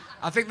soon.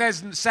 I think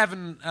there's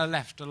 7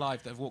 left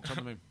alive that have walked on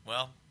the moon.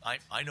 Well,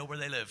 I know where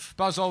they live.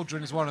 Buzz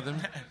Aldrin is one of them.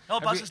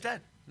 No, Buzz is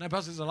dead. No,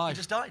 Buzz is alive. He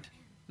just died.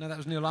 No, that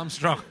was Neil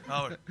Armstrong.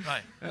 Oh,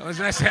 right.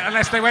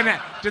 Unless they went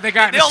out. Did they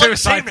go out they in all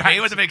suicide look the same to me.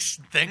 It was a big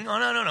thing. Oh,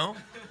 no.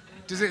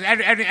 Does it,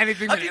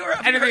 anything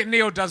that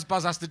Neil does,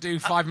 Buzz has to do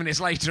 5 minutes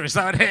later. Is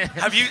that what it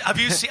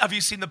is? Have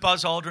you seen the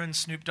Buzz Aldrin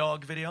Snoop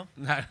Dogg video?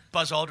 No.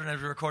 Buzz Aldrin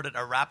has recorded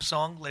a rap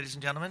song, ladies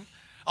and gentlemen.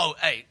 Oh,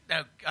 hey,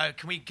 now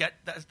can we get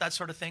that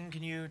sort of thing?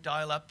 Can you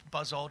dial up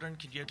Buzz Aldrin?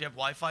 Do you have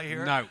Wi-Fi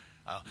here? No.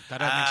 Oh. I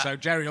don't think so.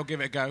 Jerry will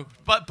give it a go.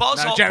 But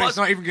Jerry's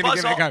not even going to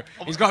give it a go.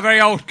 He's got a very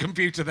old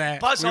computer there.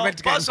 Buzz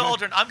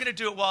Aldrin. I'm going to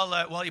do it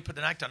while you put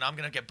the act on. I'm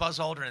going to get Buzz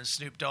Aldrin and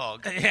Snoop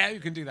Dogg. Yeah, you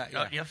can do that.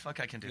 Yeah,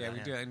 fuck, I can do that.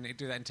 Yeah, we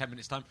do that in 10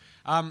 minutes time.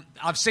 Have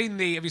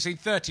you seen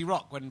 30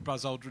 Rock when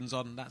Buzz Aldrin's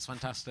on? That's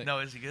fantastic. No,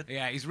 is he good?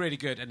 Yeah, he's really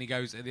good. And he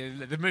goes,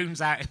 the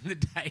moon's out in the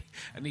day,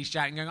 and he's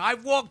shouting, going,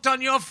 "I've walked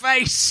on your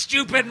face,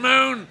 stupid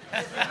moon."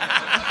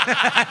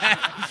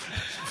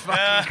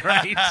 Fucking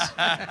great.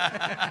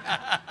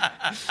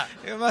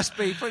 It must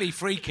be pretty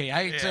freaky,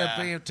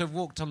 to have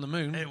walked on the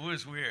moon. It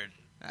was weird.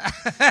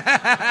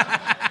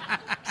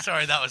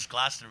 Sorry, that was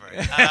Glastonbury.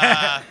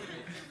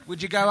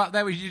 Would you go up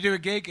there? Would you do a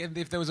gig? And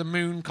if there was a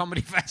Moon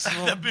Comedy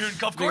Festival?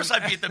 Of course,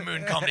 I'd be at the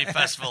Moon Comedy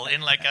Festival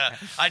in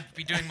I'd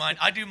be doing mine.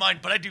 I do mine,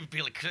 but I do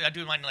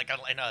mine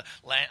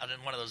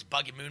in one of those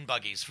moon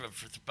buggies for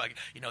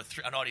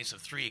an audience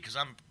of 3 because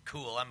I'm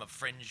cool. I'm a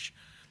fringe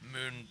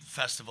moon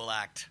festival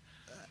act.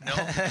 No,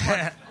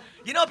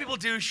 you know how people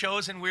do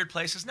shows in weird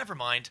places. Never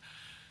mind.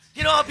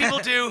 You know how people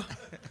do.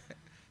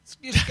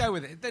 You just go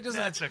with it.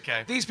 That's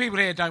okay. These people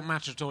here don't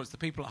matter at all. It's the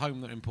people at home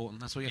that are important.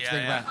 That's what you have to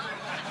think about.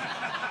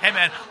 Hey,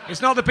 man.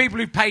 It's not the people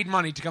who've paid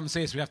money to come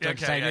see us we have to Yeah,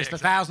 entertain. yeah, It's the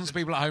exactly. thousands of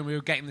people at home who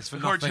are getting this for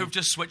nothing. Who've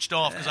just switched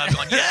off because I've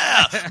gone,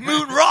 yeah,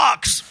 moon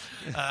rocks.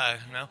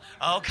 No.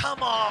 Oh,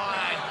 come on.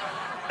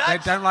 They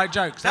don't like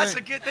jokes. That's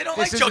They don't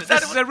like this jokes.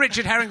 This is a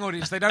Richard Herring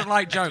audience. They don't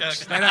like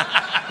jokes.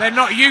 They're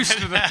not used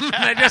to them.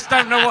 They just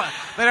don't know what.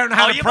 They don't know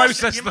how to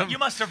process them. You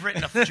must have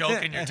written a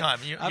joke in your time.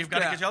 You've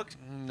got a good joke?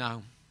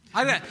 No.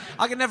 I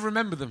can never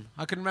remember them.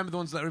 I can remember the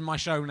ones that are in my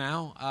show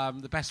now.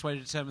 The best way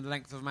to determine the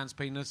length of a man's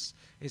penis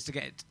is to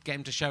get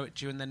him to show it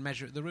to you and then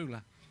measure it with the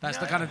ruler. That's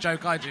the kind of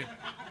joke I do.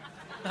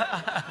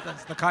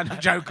 That's the kind of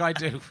joke I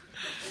do.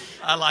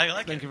 I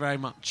like Thank it. you very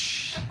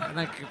much.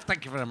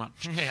 Thank you very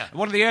much. Yeah.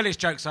 One of the earliest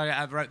jokes I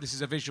ever wrote, this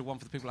is a visual one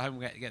for the people at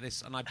home who get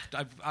this, and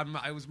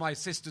it was my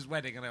sister's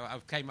wedding, and I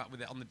came up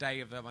with it on the day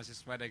of my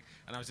sister's wedding,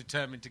 and I was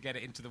determined to get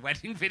it into the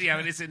wedding video,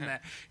 and it's in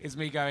there. It's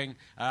me going,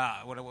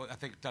 I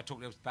think I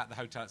talked about the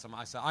hotel at some.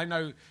 I said, I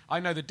know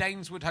the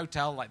Daneswood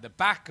Hotel like the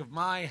back of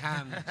my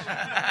hand,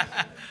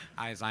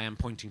 as I am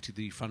pointing to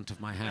the front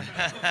of my hand.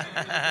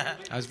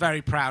 I was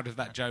very proud of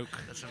that joke.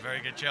 That's a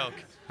very good joke.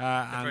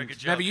 And good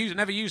joke.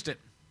 Never used it.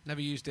 Never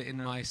used it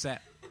in my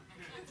set.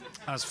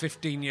 I was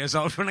 15 years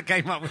old when I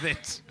came up with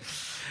it.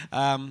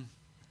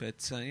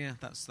 Yeah,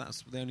 that's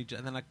the only.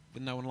 And then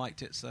no one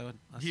liked it, so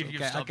I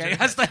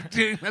stopped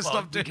doing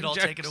We can all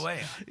jokes. take it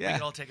away. Yeah. We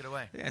can all take it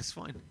away. Yeah, it's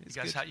fine. It's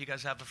You good.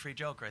 guys have a free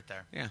joke right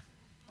there. Yeah,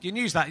 you can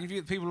use that.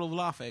 People will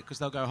laugh at it because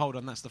they'll go, "Hold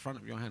on, that's the front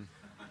of your hand."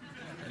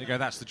 And you go,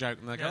 "That's the joke,"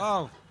 and they go, Yeah.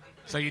 "Oh."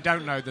 So you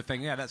don't know the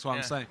thing. Yeah, that's what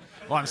I'm saying.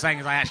 What I'm saying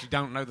is I actually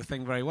don't know the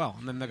thing very well,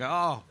 and then they go,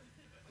 "Oh,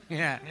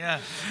 yeah."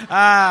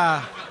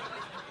 Yeah.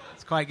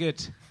 It's quite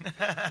good.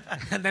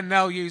 And then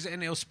they'll use it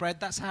and it'll spread.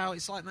 That's how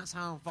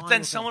viral.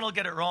 Then someone will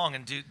get it wrong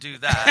and do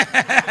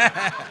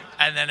that.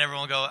 And then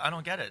everyone will go, I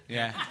don't get it.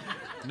 Yeah.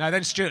 No,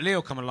 then Stuart Lee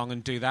will come along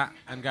and do that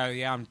and go,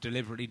 yeah, I'm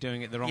deliberately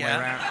doing it the wrong way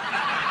around.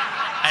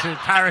 To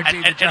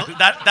parody the joke.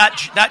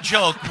 That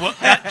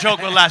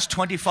joke will last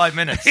 25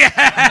 minutes. It'll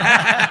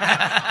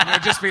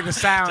just be the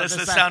sound. Just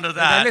the sound of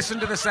that. They listen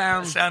to the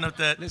sound. Sound of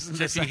the. Listen to So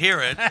the if you sound. hear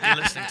it, you're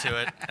listening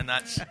to it, and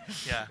that's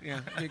Yeah,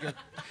 you're good.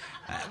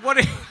 What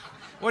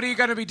are you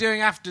going to be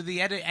doing after the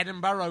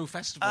Edinburgh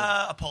Festival?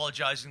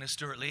 Apologising to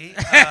Stuart Lee.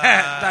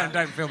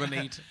 Don't feel the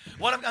need.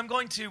 Well, I'm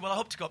going to. Well, I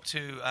hope to go up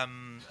to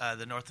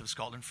the north of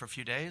Scotland for a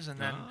few days,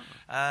 and then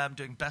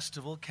doing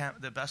Bestival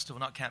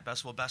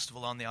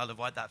on the Isle of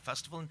Wight. That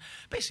festival, and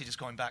basically just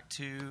going back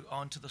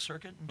onto the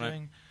circuit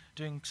and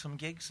doing some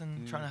gigs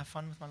and trying to have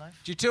fun with my life.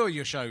 Do you tour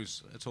your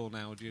shows at all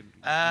now? Or do you?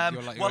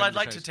 I'd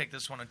like to take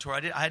this one on tour.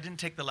 I didn't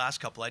take the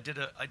last couple. I did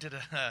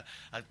a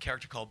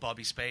character called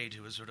Bobby Spade,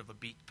 who was sort of a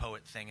beat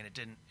poet thing, and it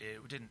didn't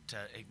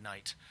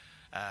ignite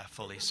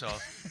fully. So,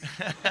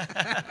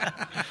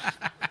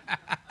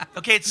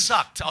 okay, it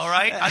sucked. All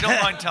right, I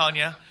don't mind telling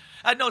you.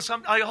 No,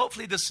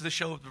 hopefully the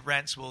show, the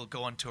Rants, will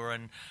go on tour,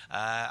 and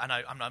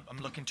I'm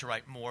looking to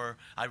write more.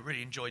 I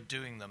really enjoyed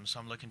doing them, so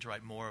I'm looking to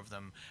write more of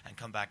them and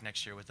come back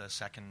next year with a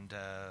second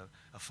a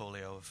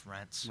folio of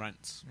Rants.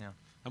 Rants. Yeah.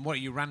 And what are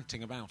you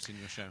ranting about in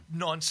your show?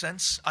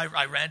 Nonsense.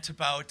 I rant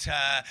about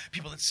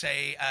people that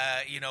say,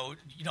 you know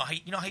how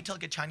you tell a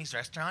good Chinese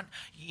restaurant.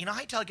 You know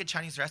how you tell a good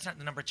Chinese restaurant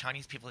the number of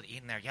Chinese people that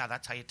eat in there. Yeah,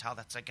 that's how you tell.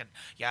 That's like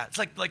it's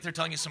like they're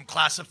telling you some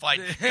classified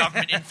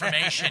government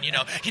information. You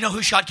know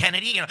who shot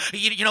Kennedy.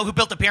 You know who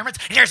built the pyramids.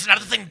 Here's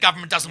another thing the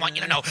government doesn't want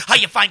you to know: how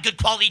you find good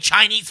quality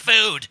Chinese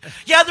food.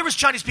 Yeah, there was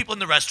Chinese people in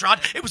the restaurant.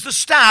 It was the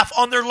staff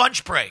on their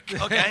lunch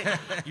break. Okay,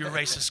 you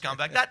racist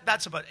scumbag.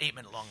 That's about 8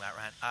 minutes long. That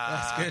rant.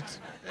 That's good.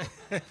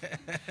 I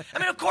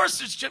mean, of course,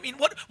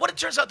 what it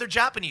turns out they're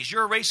Japanese.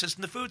 You're a racist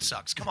and the food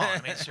sucks. Come on, I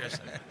mean,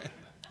 seriously.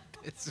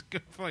 It's a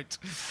good point.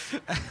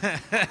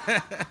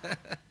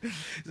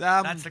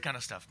 That's the kind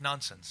of stuff.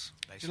 Nonsense.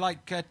 Do Basically. you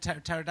like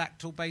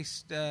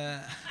pterodactyl-based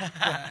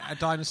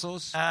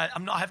dinosaurs? I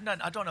don't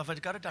know if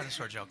I've got a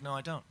dinosaur joke. No,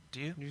 I don't. Do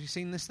you? Have you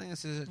seen this thing?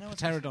 This is a No,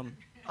 what's pterodon.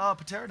 Oh,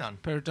 pterodon.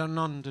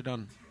 Pterodon.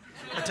 Pterodon.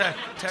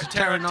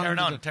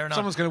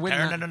 Someone's gonna win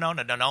I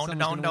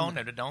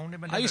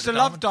used to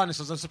love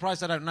dinosaurs. I'm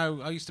surprised I don't know.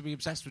 I used to be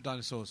obsessed with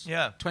dinosaurs.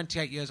 Yeah.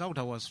 28 years old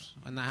I was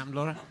when that happened,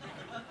 Laura.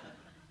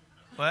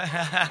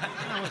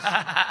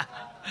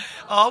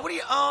 Oh, what are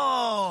you?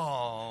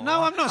 Oh.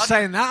 No, I'm not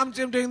saying that. I'm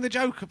doing the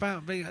joke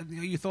about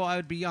you thought I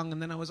would be young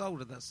and then I was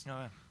older. That's. Oh,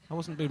 yeah. I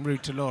wasn't being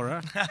rude to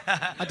Laura.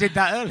 I did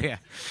that earlier.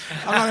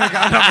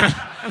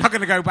 I'm not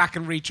going to go back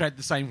and retread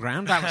the same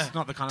ground. That was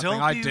not the kind of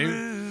thing I do. Don't be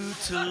rude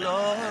to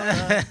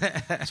Laura.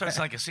 So it's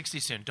like a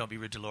 60s tune. Don't be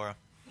rude to Laura.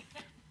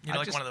 You know,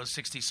 like one of those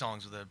 60s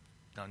songs with a.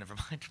 No, never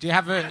mind. Do you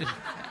have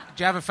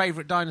a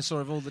favourite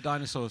dinosaur of all the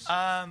dinosaurs?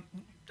 No.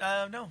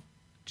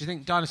 Do you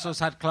think dinosaurs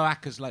had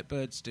cloacas like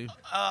birds do?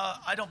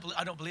 I don't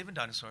believe in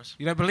dinosaurs.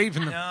 You don't believe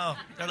in them? No,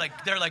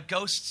 they're like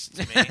ghosts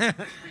to me.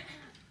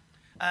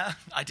 I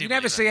do. You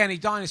never see any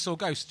dinosaur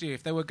ghosts, do you?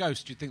 If there were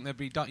ghosts, you'd think there'd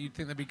be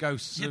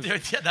ghosts Yeah, of,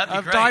 that'd be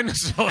of great.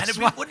 dinosaurs.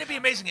 And wouldn't it be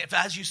amazing if,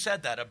 as you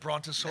said that, a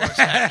brontosaurus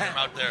head came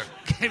out there,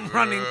 came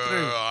running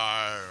through.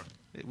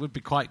 It would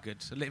be quite good,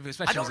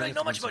 especially. I don't really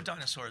know much about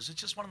dinosaurs.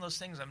 It's just one of those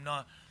things. I'm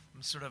not.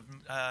 sort of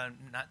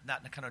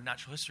not kind of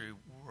natural history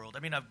world.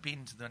 I mean, I've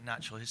been to the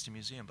Natural History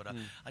Museum, but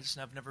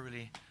I've never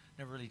really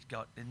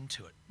got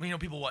into it. Well,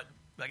 people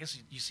I guess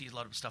you see a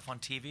lot of stuff on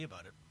TV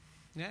about it.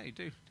 Yeah, you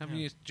do.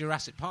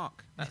 Jurassic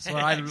Park. That's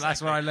where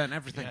I learned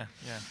everything.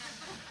 Yeah.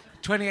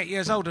 28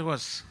 years old I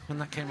was when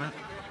that came out.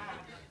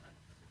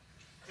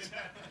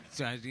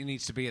 So it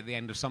needs to be at the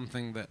end of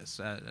something that's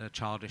a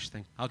childish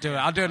thing. I'll do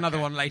another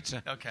one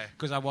later. Okay.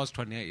 Because I was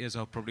 28 years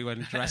old probably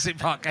when Jurassic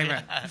Park came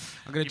out.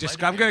 I'm going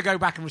to go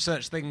back and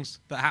research things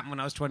that happened when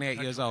I was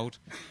 28 years old,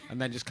 and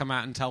then just come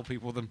out and tell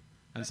people them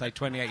and say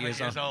 28 years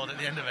old at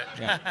the end of it.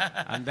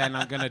 Yeah. And then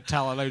I'm going to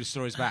tell a load of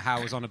stories about how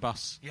I was on a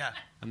bus. Yeah.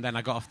 And then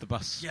I got off the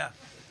bus. Yeah.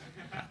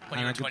 When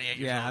you were 28 years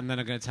old. Yeah, and then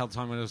I'm going to tell the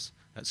time when I was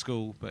at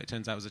school, but it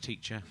turns out I was a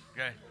teacher.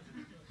 Okay.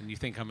 And you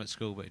think I'm at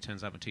school, but it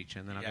turns out I'm a teacher.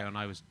 And then I go, and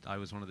I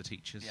was one of the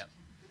teachers. Yeah.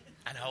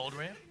 And how old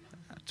were you?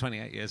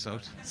 28 years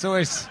old. It's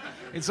always.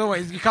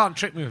 You can't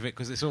trick me with it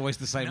because it's always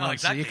the same answer.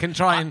 Exactly. You can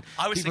try and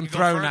keep them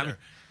thrown at me.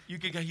 You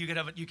could if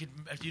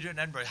you do it in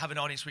Edinburgh, have an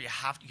audience where you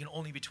can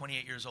only be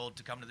 28 years old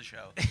to come to the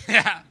show.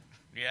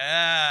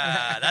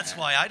 Yeah, that's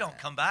why I don't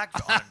come back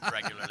on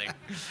regularly.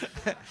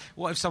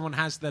 What if someone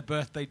has their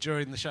birthday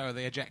during the show? Are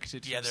they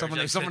ejected? Yeah,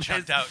 they're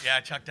chucked out. Yeah,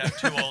 chucked out.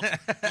 Too old.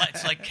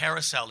 It's like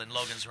Carousel in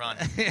Logan's Run.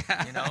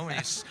 Yeah.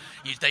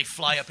 They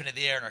fly up into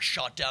the air and are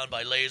shot down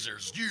by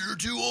lasers. You're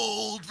too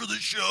old for the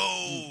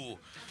show.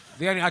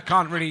 I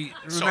can't really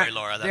remember. Sorry,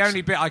 Laura. The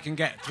only bit I can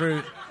get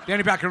through. The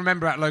only bit I can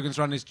remember at Logan's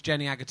Run is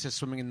Jenny Agutter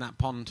swimming in that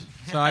pond.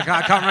 So I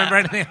can't remember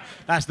anything.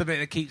 That's the bit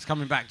that keeps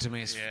coming back to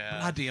me. It's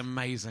bloody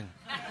amazing.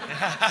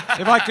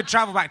 If I could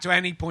travel back to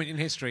any point in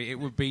history, it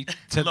would be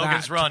to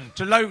Logan's Run.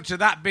 To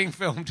that being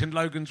filmed in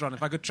Logan's Run.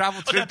 If I could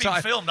travel through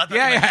time. Being filmed? You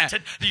Yeah.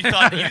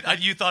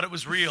 thought it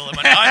was real.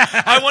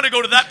 I want to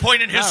go to that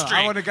point in history.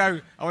 I want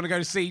to go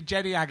to see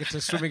Jenny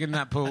Agutter swimming in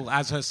that pool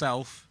as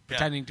herself,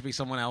 pretending to be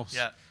someone else.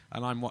 Yeah.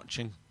 And I'm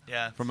watching.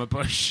 Yeah. From a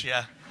bush.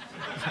 Yeah.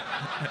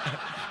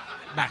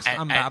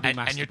 And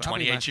you're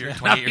 28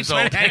 years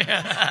old.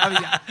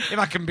 If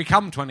I can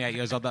become 28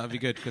 years old, that would be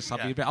good, because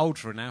I'll be a bit old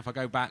for her now. If I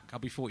go back, I'll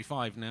be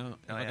 45 now.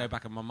 If I go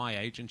back, I'm my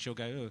age, and she'll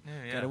go,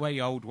 get away,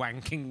 you old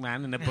wanking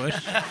man in the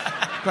bush.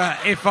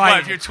 But if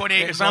you're 28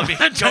 years old,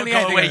 don't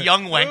go away,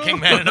 young wanking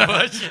man in the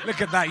bush. Look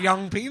at that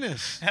young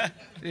penis.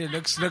 It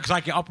looks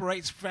like it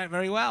operates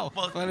very well.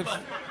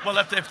 Well,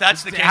 if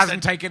that's the case, it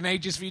hasn't taken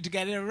ages for you to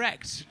get it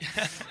erect.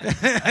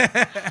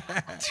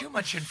 Too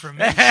much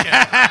information.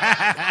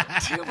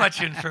 Too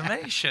much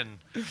information.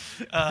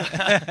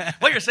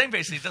 What you're saying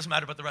basically, it doesn't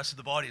matter about the rest of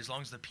the body as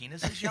long as the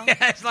penis is young.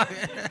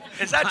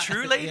 Is that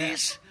true,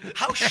 ladies? Yeah.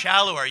 How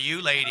shallow are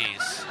you,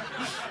 ladies?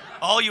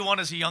 All you want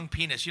is a young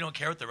penis. You don't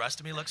care what the rest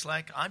of me looks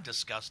like? I'm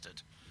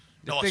disgusted.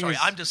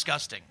 I'm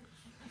disgusting.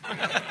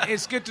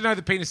 It's good to know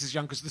the penis is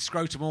young because the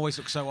scrotum always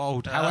looks so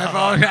old.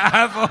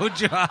 However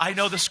old you are. I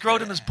know, the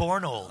scrotum is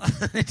born old.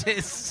 It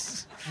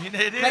is. I mean,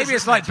 it is. Maybe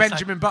it's like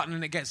Benjamin Button,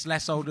 and it gets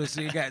less old as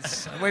you get.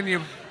 When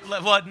you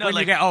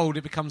get old,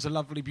 it becomes a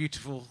lovely,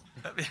 beautiful,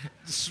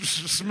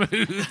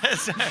 smooth,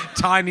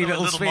 tiny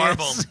little spheres.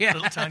 Marble,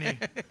 little tiny.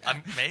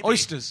 Maybe.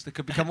 Oysters. They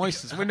could become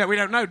oysters. We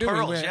don't know, do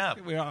Pearls,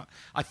 we? We are.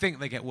 I think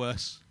they get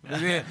worse.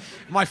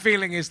 My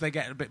feeling is they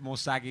get a bit more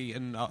saggy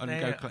and go.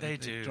 They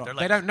do.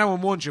 They don't. No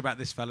one warns you about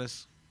this,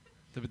 fellas.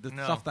 The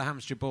stuff that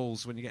happens to your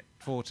balls when you get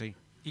 40.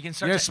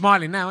 You're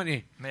smiling now, aren't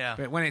you? Yeah.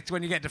 But when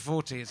you get to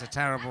 40, it's a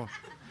terrible.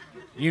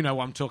 You know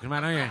what I'm talking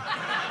about, don't you?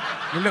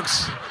 Look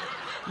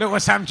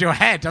what's happened to your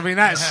head. I mean,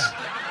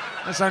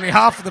 that's only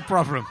half of the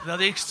problem. Now,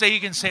 they say you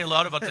can say a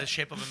lot about the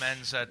shape of a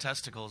man's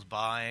testicles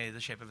by the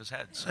shape of his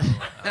head. So,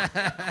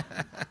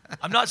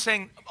 I'm not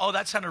saying,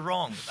 that sounded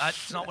wrong.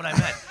 That's not what I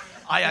meant.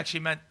 I actually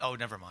meant,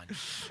 never mind.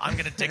 I'm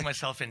going to dig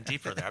myself in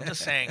deeper there. I'm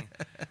just saying,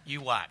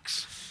 you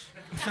wax.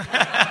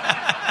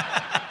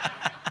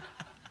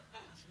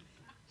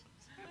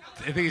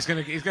 I think he's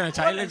going to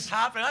tell you. What's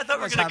happening? I thought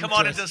we were going to come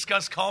on and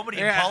discuss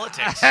comedy and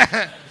politics.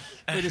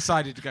 We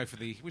decided to go for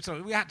we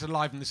had to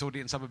liven this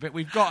audience up a bit.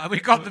 We've got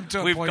them to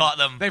a point. We've got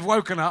them. They've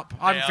woken up.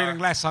 I'm feeling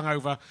less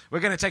hungover. We're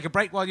going to take a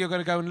break while you're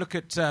going to go and look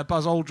at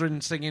Buzz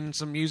Aldrin singing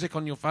some music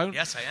on your phone.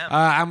 Yes, I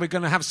am. And we're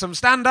going to have some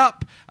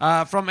stand-up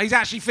from... He's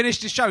actually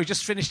finished his show. He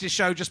just finished his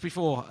show just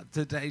before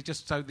today,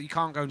 just so that you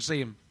can't go and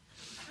see him.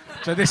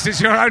 So this is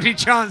your only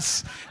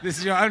chance. This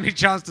is your only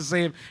chance to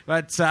see him.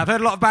 But I've heard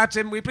a lot about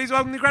him. We please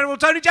welcome the incredible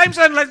Tony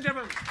Jameson, ladies and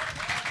gentlemen.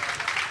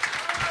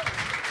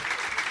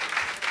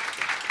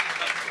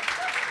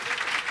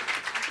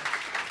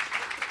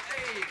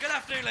 Hey, good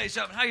afternoon, ladies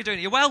and gentlemen. How are you doing?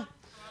 Are you well?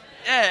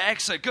 Yeah,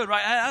 excellent. Good,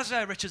 right. As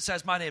Richard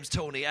says, my name's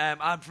Tony.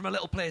 I'm from a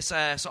little place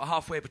sort of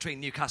halfway between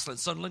Newcastle and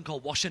Sunderland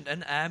called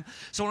Washington.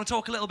 So I want to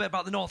talk a little bit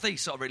about the North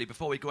East, sort of really,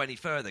 before we go any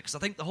further, because I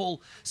think the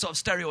whole sort of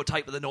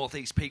stereotype of the North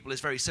East people is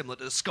very similar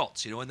to the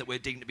Scots, in that we're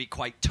deemed to be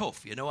quite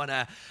tough, and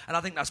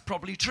I think that's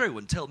probably true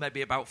until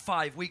maybe about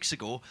 5 weeks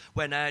ago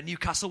when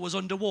Newcastle was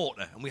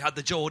underwater and we had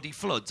the Geordie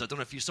floods. I don't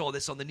know if you saw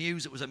this on the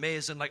news. It was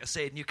amazing. Like I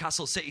said,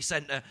 Newcastle city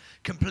centre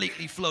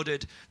completely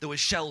flooded. There was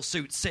shell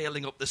suits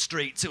sailing up the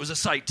streets. It was a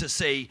sight to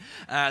see.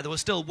 There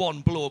was still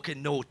one bloke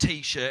in no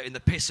T-shirt in the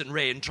piss and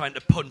rain trying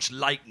to punch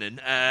lightning.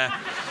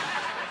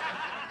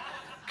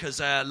 Because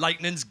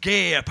lightning's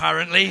gay,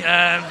 apparently.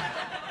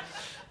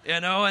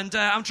 And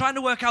I'm trying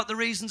to work out the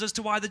reasons as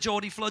to why the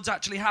Geordie floods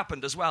actually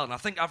happened as well, and I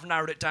think I've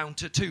narrowed it down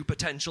to 2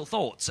 potential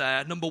thoughts.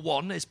 Number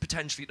 1 is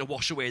potentially to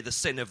wash away the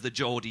sin of the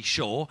Geordie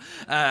Shore.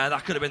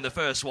 That could have been the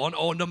first one.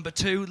 Or number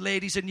 2,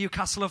 ladies in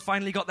Newcastle have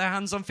finally got their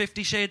hands on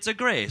 50 Shades of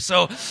Grey.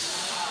 So...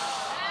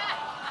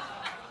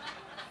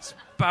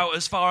 about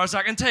as far as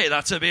I can take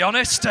that, to be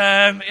honest.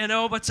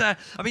 But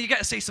you get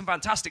to see some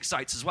fantastic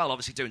sights as well,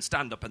 obviously doing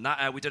stand-up and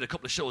that. We did a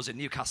couple of shows in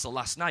Newcastle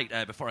last night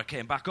before I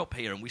came back up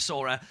here, and we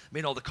saw,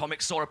 all the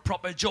comics saw a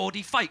proper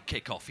Geordie fight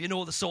kick-off. You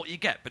know, the sort you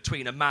get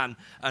between a man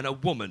and a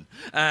woman.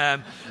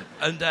 And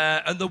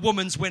the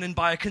woman's winning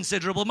by a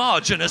considerable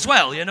margin as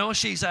well, you know.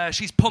 She's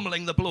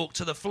pummeling the bloke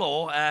to the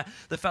floor.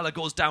 The fella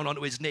goes down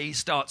onto his knees,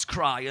 starts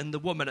crying. The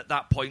woman at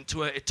that point,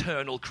 to her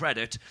eternal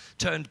credit,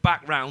 turned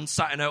back round,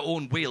 sat in her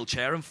own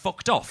wheelchair and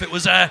fucked off. It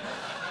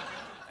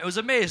was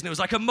amazing. It was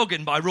like a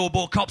mugging by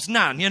RoboCop's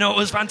nan. You know, it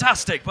was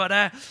fantastic.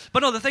 But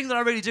no, the thing that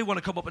I really do want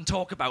to come up and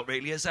talk about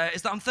really is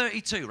that I'm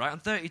 32, right? I'm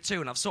 32,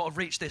 and I've sort of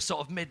reached this sort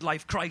of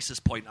midlife crisis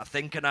point, I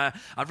think, and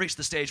I've reached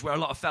the stage where a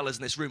lot of fellas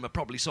in this room are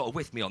probably sort of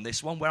with me on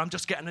this one, where I'm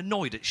just getting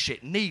annoyed at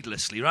shit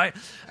needlessly, right?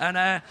 And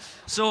it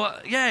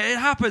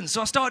happens.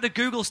 So I started to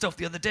Google stuff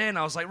the other day, and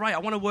I was like, right, I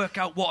want to work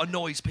out what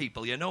annoys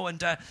people, you know?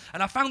 And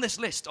I found this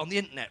list on the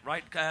internet,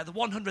 right? The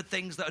 100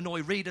 things that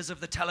annoy readers of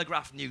the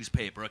Telegraph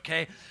newspaper,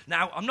 okay?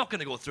 Now, I'm not going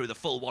to go through the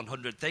full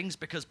 100 things,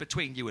 because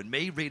between you and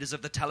me, readers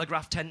of the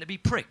Telegraph tend to be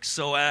pricks,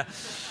 so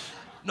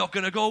not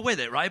going to go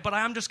with it, right? But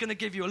I am just going to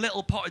give you a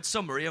little potted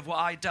summary of what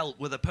I dealt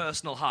with, the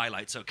personal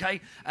highlights,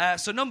 okay?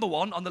 So number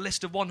 1 on the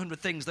list of 100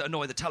 things that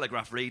annoy the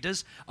Telegraph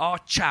readers are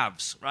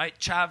chavs, right?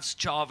 Chavs,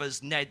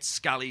 chavas, neds,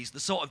 scallies, the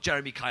sort of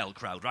Jeremy Kyle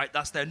crowd, right?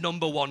 That's their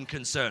number 1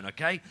 concern,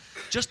 okay?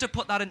 Just to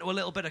put that into a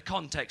little bit of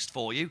context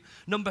for you,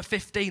 number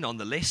 15 on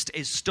the list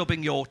is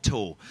stubbing your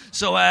toe.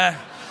 So,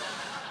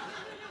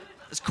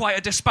 there's quite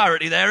a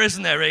disparity there,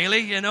 isn't there, really,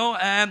 you know?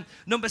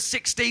 Number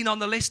 16 on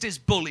the list is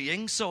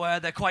bullying, so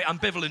they're quite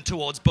ambivalent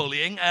towards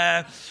bullying.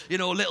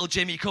 Little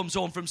Jimmy comes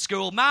home from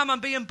school, "Mum,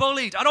 I'm being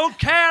bullied." "I don't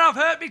care, I've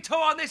hurt me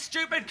toe on this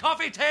stupid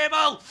coffee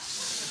table."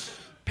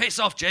 Piss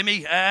off,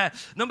 Jimmy.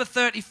 Number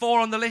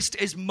 34 on the list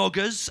is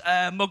muggers.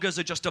 Muggers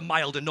are just a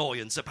mild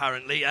annoyance,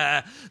 apparently.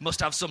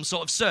 Must have some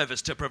sort of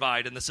service to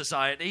provide in the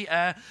society.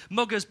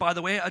 Muggers, by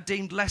the way, are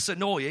deemed less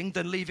annoying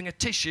than leaving a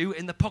tissue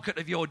in the pocket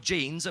of your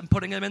jeans and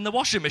putting them in the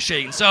washing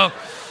machine. So...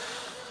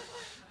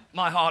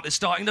 my heart is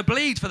starting to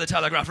bleed for the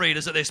Telegraph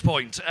readers at this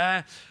point.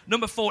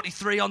 Number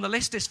 43 on the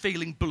list is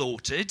feeling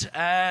bloated.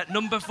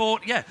 Number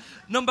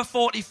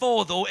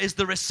 44, though, is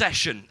the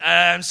recession.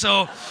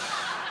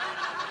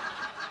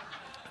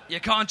 You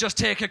can't just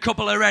take a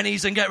couple of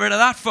Rennies and get rid of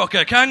that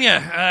fucker, can you?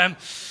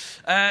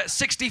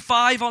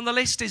 65 on the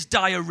list is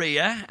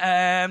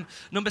diarrhea.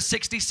 Number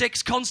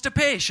 66,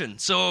 constipation.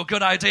 So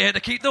good idea to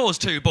keep those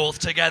two both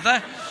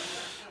together.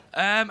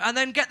 And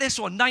then get this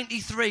one,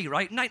 93,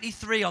 right?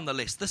 93 on the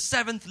list. The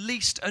 7th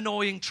least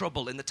annoying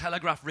trouble in the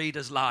Telegraph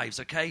readers' lives,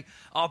 okay,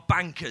 are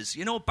bankers.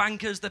 You know,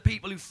 bankers, the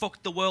people who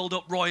fucked the world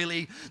up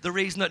royally, the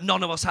reason that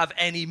none of us have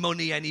any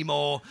money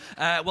anymore.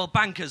 Well,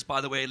 bankers, by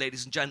the way,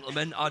 ladies and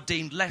gentlemen, are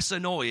deemed less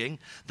annoying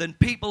than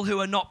people who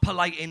are not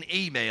polite in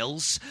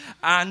emails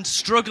and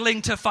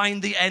struggling to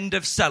find the end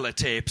of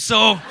sellotape.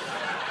 So...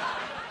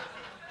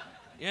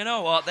 you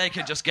know what? They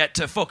can just get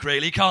to fuck,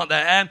 really, can't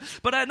they?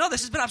 But no, this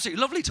has been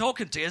absolutely lovely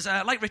talking to you.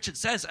 Like Richard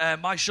says,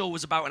 my show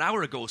was about an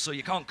hour ago, so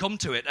you can't come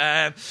to it.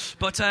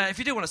 But if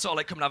you do want to sort of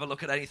like come and have a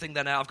look at anything,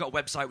 then I've got a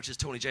website, which is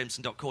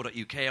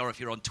tonyjameson.co.uk, or if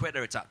you're on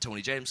Twitter, it's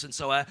 @TonyJameson.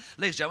 So, ladies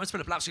and gentlemen, it's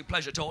been an absolute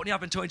pleasure talking to you.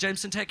 I've been Tony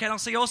Jameson. Take care, and I'll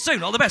see you all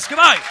soon. All the best.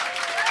 Goodbye.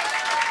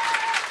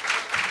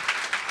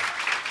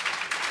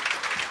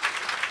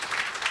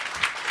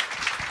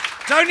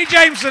 Tony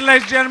Jameson,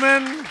 ladies and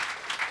gentlemen.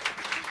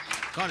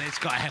 God, it's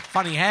got a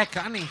funny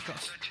haircut, hasn't he?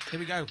 Here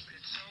we go. It's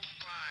so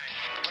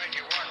fine when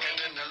you're walking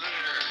in the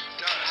lunar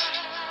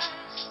dust.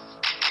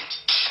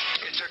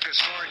 It took us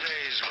 4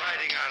 days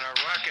riding on a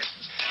rocket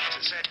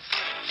to set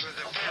foot for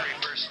the very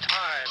first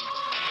time.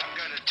 I'm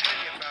going to tell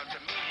you about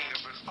the meaning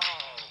of it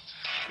all.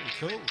 Pretty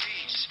cool.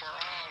 Peace for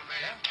all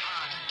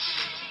mankind.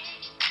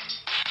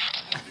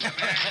 The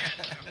man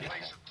who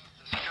plays above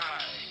the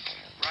sky,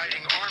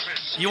 riding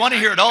orbits. You want to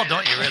hear it all,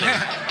 don't you, really?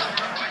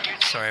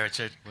 Sorry,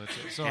 Richard.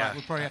 It's all right.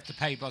 We'll probably have to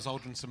pay Buzz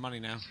Aldrin some money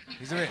now.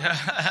 He's a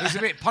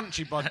bit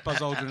punchy, Buzz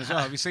Aldrin, as well.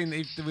 Have you seen?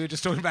 We were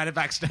just talking about it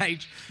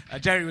backstage.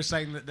 Jerry was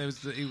saying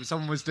that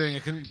someone was doing a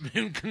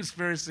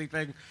conspiracy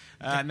thing,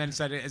 and then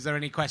said, "Is there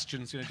any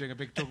questions?" You know, doing a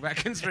big talk about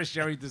conspiracy.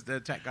 Jerry,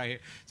 the tech guy here,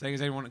 saying, "Has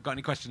anyone got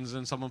any questions?"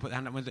 And someone put their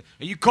hand up and said,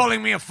 "Are you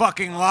calling me a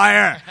fucking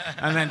liar?"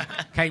 And then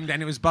came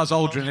down. It was Buzz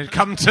Aldrin had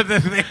come to the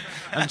thing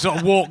and sort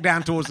of walked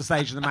down towards the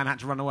stage, and the man had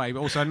to run away. But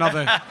also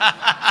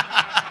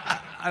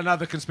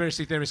another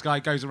conspiracy theorist guy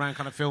goes around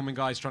kind of filming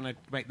guys trying to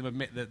make them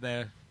admit that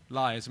they're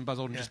liars, and Buzz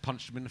Aldrin just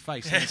punched him in the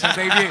face. And so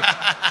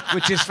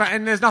which is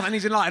and there's nothing.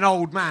 He's like an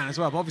old man as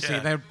well, but obviously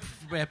they're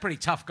a pretty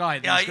tough guy.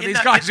 Yeah,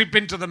 These guys who've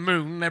been to the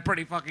moon, they're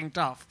pretty fucking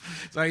tough.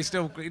 So he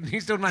still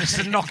managed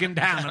to knock him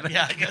down. I think.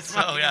 Yeah, I guess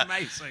so. Yeah,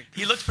 amazing.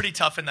 He looked pretty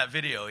tough in that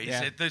video.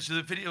 Yeah.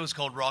 The video is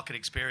called Rocket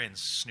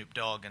Experience. Snoop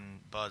Dogg and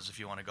Buzz. If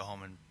you want to go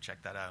home and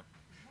check that out.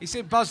 You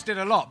see, Buzz did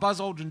a lot. Buzz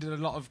Aldrin does a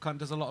lot of kind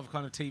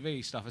of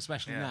TV stuff,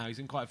 especially Yeah. now. He's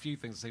in quite a few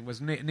things. I think.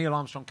 Whereas Neil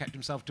Armstrong kept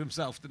himself to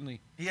himself, didn't he?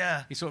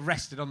 Yeah. He sort of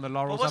rested on the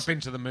laurels, up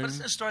into the moon. What's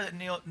the story that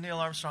Neil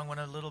Armstrong went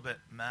a little bit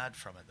mad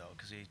from it, though,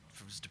 because he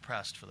was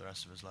depressed for the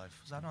rest of his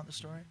life. Is that not the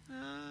story?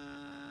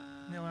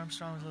 Neil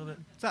Armstrong was a little bit...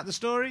 Is that the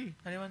story?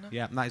 Anyone know?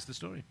 Yeah, that is the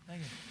story.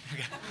 Thank you.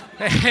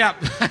 Okay. Yeah,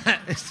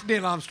 it's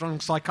Neil Armstrong,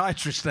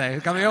 psychiatrist there.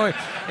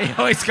 He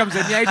always comes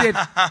in. Yeah, he did.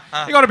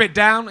 He got a bit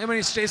down. I mean,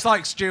 it's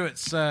like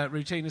Stuart's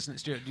routine, isn't it?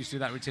 Stuart used to do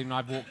that routine.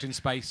 I've walked in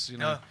space,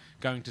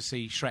 going to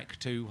see Shrek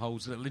 2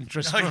 holds a little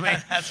interest for me.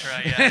 That's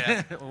right,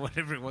 yeah. Or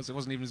whatever it was. It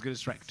wasn't even as good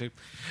as Shrek 2.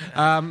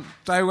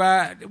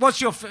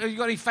 What's you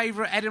got any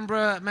favourite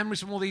Edinburgh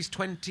memories from all these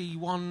 20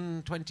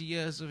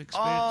 years of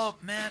experience? Oh,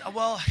 man.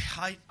 Well,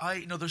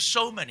 I there's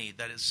so many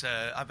that it's...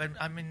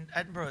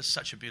 Edinburgh is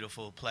such a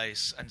beautiful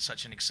place and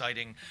such an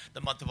exciting...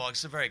 The month of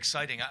August is very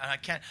exciting. And I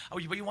can't...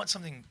 but you want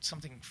something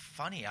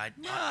funny.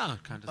 No,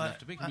 it doesn't have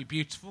to be. It can be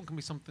beautiful. It can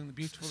be something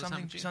beautiful.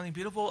 Something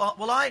beautiful.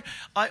 I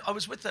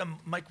was with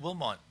Mike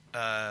Wilmot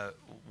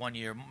one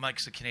year.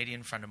 Mike's a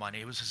Canadian friend of mine.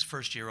 It was his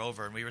first year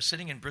over, and we were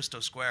sitting in Bristow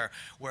Square,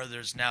 where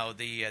there's now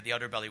the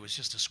Outer Belly was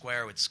just a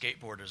square with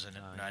skateboarders in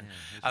it, and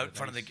out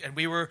front of the. And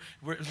we were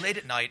late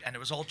at night, and it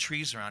was all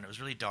trees around. It was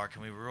really dark,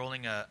 and we were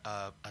rolling a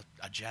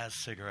jazz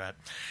cigarette,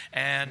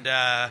 and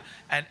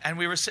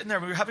we were sitting there.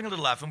 We were having a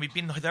little laugh, and we'd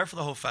been there for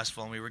the whole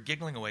festival, and we were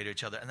giggling away to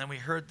each other. And then we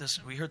heard this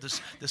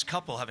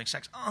couple having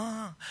sex.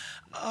 Oh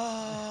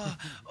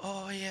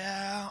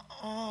yeah,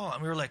 oh,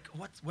 and we were like,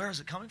 what? Where is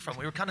it coming from?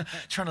 We were kind of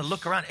trying to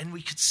look around, and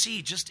we could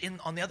see just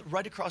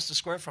right across the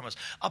square from us,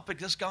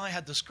 this guy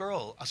had this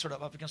girl sort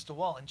of up against the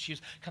wall, and she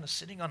was kind of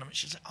sitting on him, and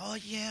she's like, oh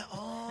yeah,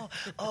 oh,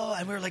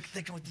 and we were like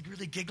thinking,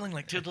 really giggling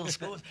like two little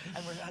schools,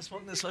 and we're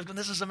smoking this, going,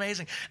 this is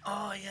amazing,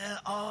 oh yeah,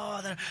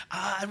 oh,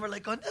 and we're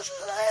like going, this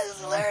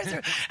is hilarious,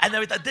 and then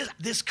we thought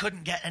this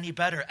couldn't get any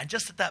better, and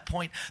just at that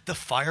point, the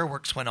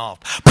fireworks went off,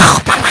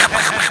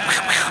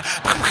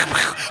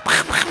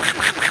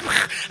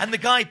 and the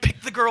guy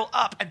picked the girl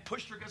up and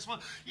pushed her against the wall.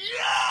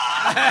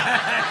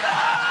 Yeah!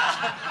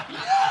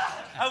 Yeah!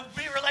 And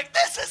we were like,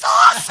 this is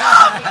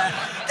awesome!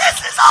 This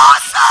is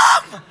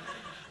awesome!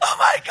 Oh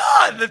my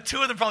God! The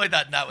two of them probably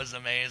thought that was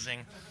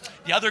amazing.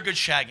 The other good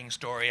shagging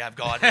story I've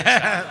got is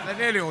they're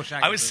nearly all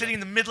shagging. I was sitting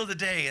in the middle of the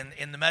day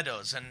in the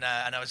meadows, and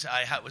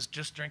I was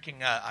just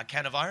drinking a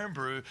can of Iron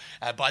Brew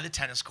by the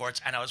tennis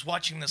courts, and I was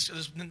watching this.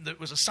 It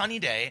was a sunny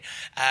day,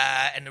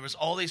 and there was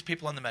all these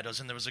people on the meadows,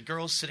 and there was a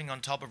girl sitting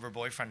on top of her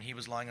boyfriend. He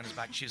was lying on his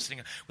back. She was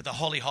sitting with a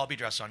Holly Hobbie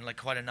dress on, like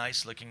quite a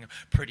nice-looking,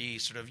 pretty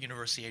sort of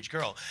university-age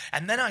girl.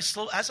 And then as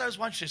I was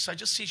watching this, I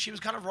just see she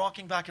was kind of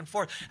rocking back and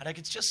forth, and I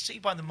could just see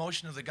by the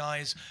motion of the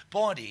guy's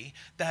body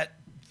that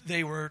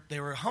they were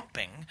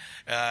humping,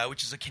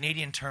 which is a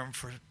Canadian term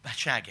for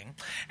shagging,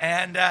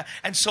 and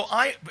so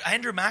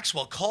Andrew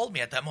Maxwell called me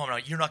at that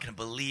moment. You're not going to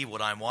believe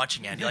what I'm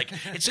watching, Andy. Like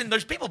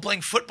there's people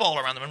playing football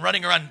around them and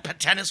running around,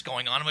 tennis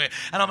going on, and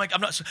I'm like, I'm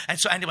not. And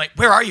so Andy like,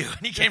 where are you?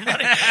 And he came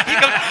running.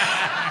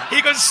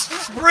 He goes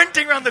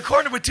sprinting around the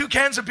corner with 2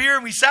 cans of beer,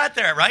 and we sat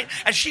there, right?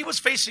 And she was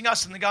facing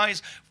us, and the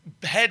guy's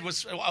head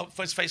was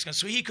facing us,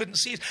 so he couldn't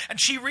see us. And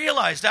she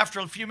realized after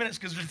a few minutes,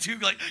 because there were 2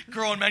 like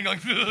grown men going.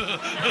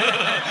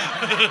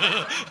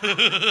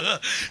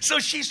 So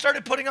she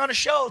started putting on a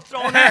show,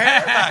 throwing her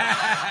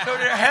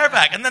hair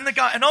back, and then the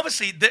guy, and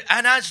obviously,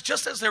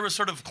 just as they were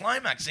sort of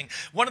climaxing,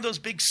 one of those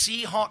big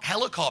Seahawk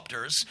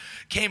helicopters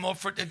came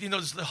over.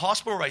 There's the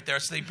hospital right there,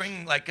 so they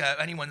bring like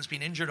anyone that's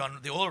been injured on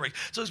the oil rig.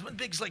 So this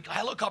big like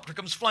helicopter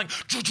comes flying,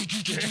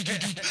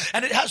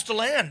 and it has to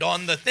land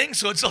on the thing,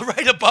 so it's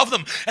right above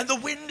them, and the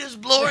wind is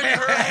blowing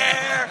her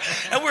hair,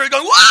 and we're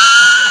going,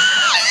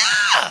 "Wow,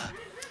 yeah!"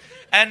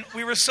 And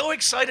we were so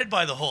excited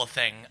by the whole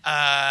thing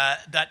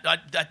that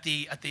at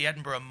the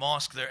Edinburgh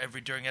Mosque there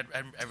every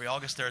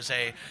August there's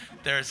a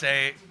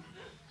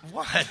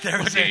what?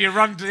 Did you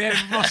run to the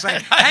Edinburgh Mosque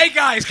saying, "Hey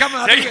guys, come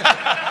on!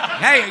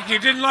 Hey, you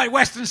didn't like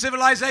Western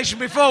civilization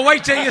before.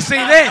 Wait till you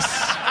see this.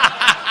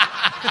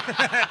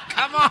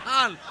 Come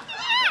on."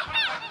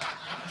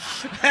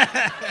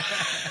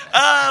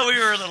 We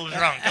were a little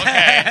drunk.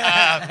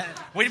 Okay.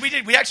 We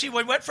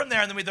went from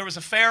there, and then there was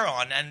a fair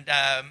on, and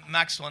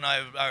Maxwell and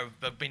I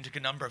have been to a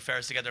number of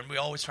fairs together, and we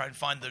always try and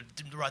find the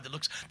ride that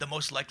looks the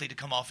most likely to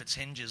come off its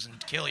hinges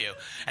and kill you,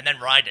 and then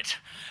ride it.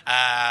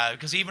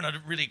 Because even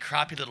a really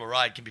crappy little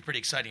ride can be pretty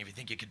exciting if you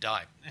think you could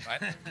die,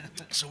 right?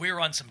 So we were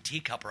on some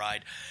teacup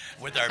ride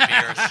with our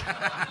beers.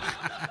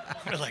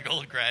 We're like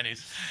old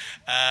grannies.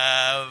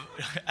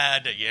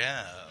 And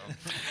yeah.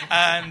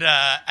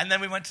 And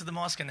then we went to the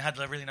mosque and had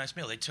a really nice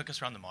meal. They took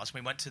us around the mosque.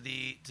 We went to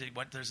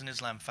there's an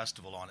Islam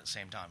festival on at the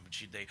same time,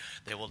 which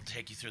they will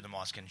take you through the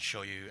mosque and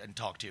show you and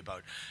talk to you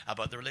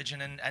about the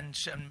religion and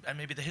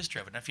maybe the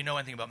history of it. And if you know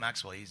anything about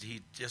Maxwell,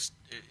 he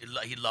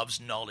loves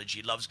knowledge.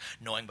 He loves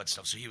knowing about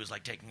stuff. So he was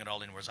like taking it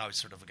all in, whereas I was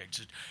sort of like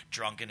just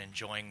drunk and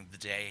enjoying the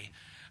day.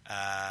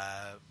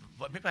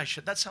 But maybe I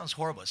should. That sounds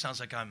horrible. It sounds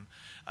like I'm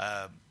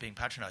being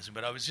patronizing.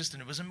 But it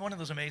was in one of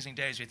those amazing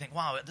days where you think,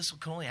 wow, this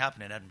can only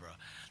happen in Edinburgh.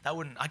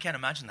 I can't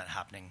imagine that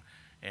happening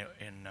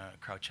in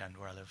Crouch End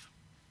where I live.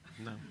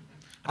 No.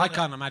 I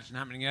can't imagine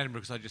happening in Edinburgh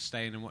because I just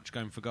stay in and watch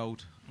Going for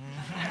Gold.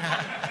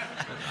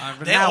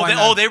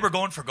 They were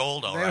going for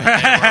gold, all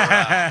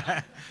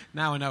right.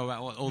 Now I know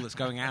about all that's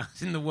going out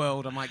in the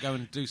world. I might go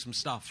and do some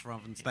stuff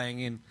rather than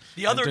staying in.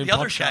 The other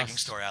shagging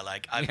story I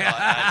like.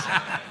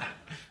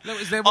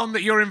 Look, is there one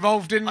that you're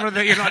involved in, or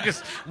that you're not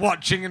just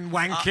watching and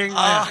wanking?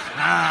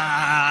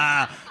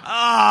 I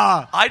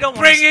don't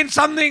bring in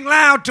something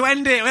loud to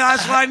end it.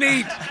 That's what I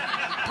need.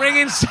 Bring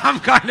in some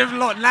kind of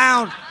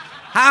loud.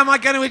 How am I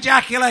going to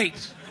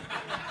ejaculate?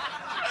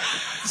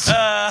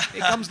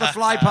 Here comes the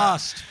fly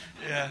past.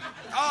 Yeah.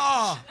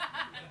 Oh.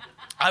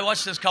 I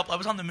watched this couple. I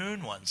was on the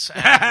moon once.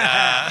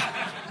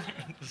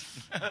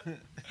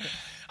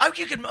 And,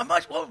 you could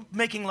imagine,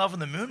 making love on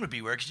the moon would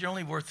be weird because you're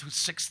only worth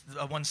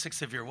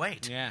 1/6 of your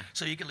weight. Yeah.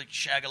 So you could like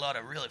shag a lot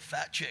of really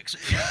fat chicks.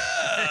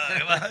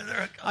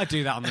 I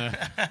do that on the.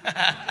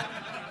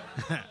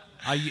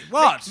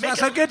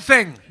 That's a good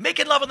thing.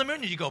 Making love on the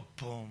moon, and you go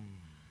boom,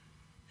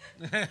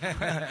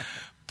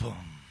 boom.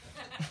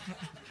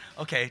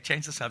 Okay,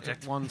 change the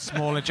subject. One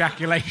small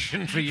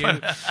ejaculation for you.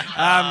 One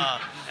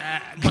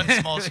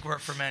small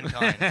squirt for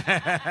mankind.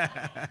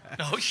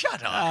 No,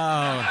 shut up.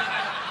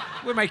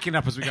 Oh, we're making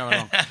up as we go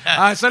along.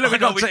 So look,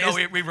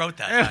 we wrote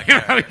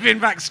that. We've been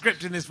back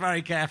scripting this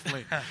very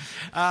carefully.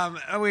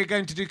 We're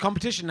going to do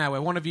competition now,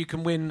 where one of you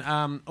can win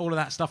all of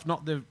that stuff,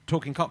 not the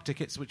Talking Cock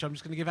tickets, which I'm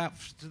just going to give out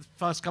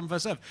first come,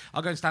 first serve.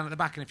 I'll go and stand at the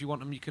back, and if you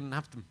want them, you can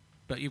have them.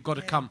 But you've got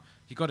to come.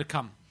 You've got to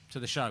come to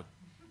the show.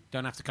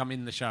 Don't have to come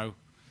in the show.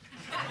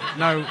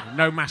 No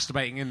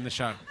masturbating in the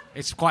show.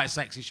 It's quite a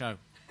sexy show.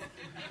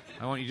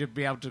 I want you to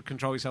be able to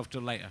control yourself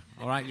till later.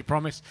 All right, you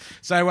promise?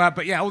 So,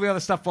 but yeah, all the other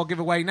stuff I'll give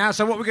away now.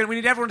 So we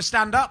need everyone to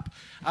stand up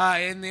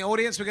in the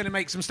audience. We're going to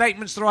make some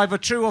statements that are either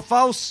true or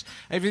false.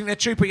 If you think they're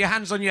true, put your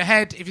hands on your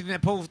head. If you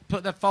think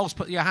they're false,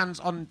 put your hands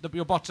on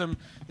your bottom,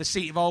 the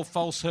seat of all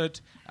falsehood.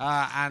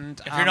 And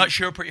if you're not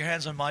sure, put your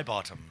hands on my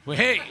bottom. We're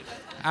here.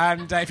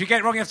 And if you get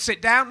it wrong, you have to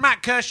sit down.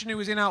 Matt Kirshen, who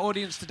was in our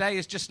audience today,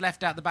 has just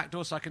left out the back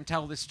door, so I can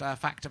tell this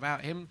fact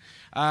about him,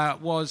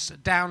 was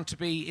down to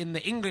be in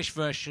the English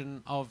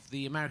version of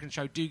the American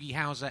show Doogie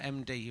Howser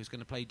MD. He was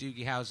going to play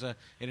Doogie Howser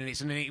in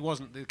it. And it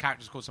wasn't, the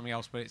character's called something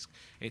else, but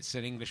it's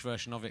an English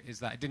version of it. Is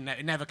that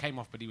it never came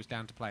off, but he was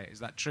down to play it. Is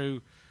that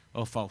true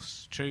or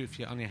false? True if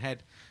you're on your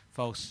head,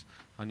 false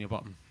on your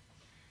bottom.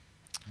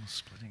 I'm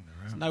splitting the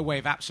room. There's no way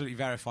of absolutely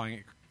verifying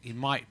it. It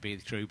might be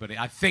true, but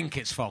I think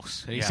it's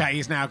false.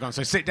 He's now gone.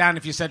 So sit down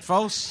if you said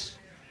false.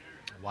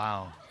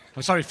 Wow.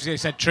 I'm sorry if you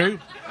said true.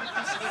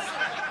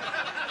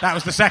 That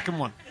was the second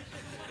one.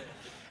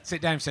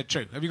 Sit down if you said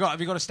true. Have you got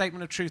a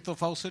statement of truth or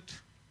falsehood?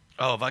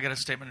 Oh, have I got a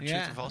statement of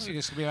truth or falsehood?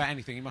 This could be about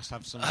anything. You must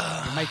have some. You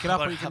can make it up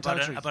or you can tell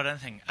the truth. About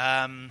anything.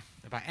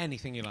 About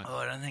anything you like. Oh,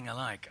 anything I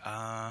like.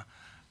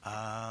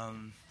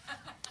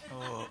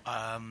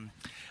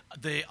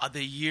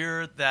 The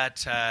year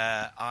that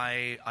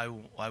I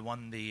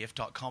won the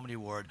IFTOC Comedy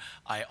Award,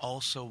 I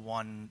also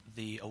won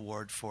the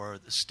award for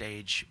the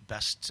stage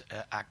best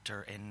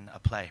actor in a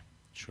play.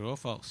 True or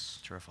false?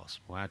 True or false?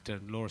 Well,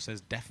 Laura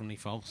says definitely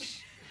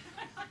false.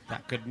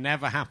 That could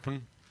never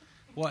happen.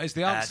 What is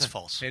the answer? It's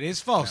false. It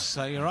is false,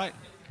 Yeah. So you're right.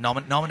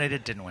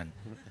 Nominated, didn't win.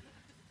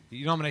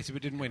 You nominated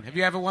but didn't win. Have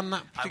you ever won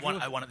that? I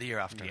won it the year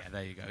after. Yeah,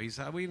 there you go.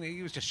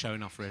 He was just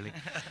showing off, really.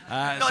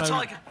 No, it's not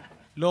like...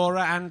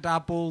 Laura and our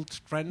bald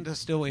friend are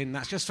still in.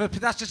 That's just to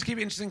keep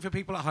it interesting for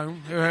people at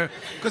home,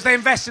 because they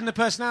invest in the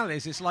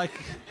personalities. It's like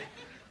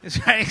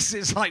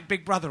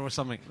Big Brother or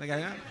something. They go,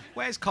 oh,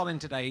 "Where's Colin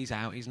today? He's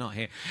out. He's not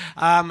here."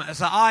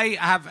 So I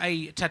have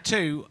a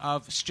tattoo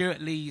of Stuart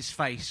Lee's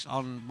face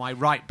on my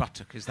right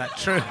buttock. Is that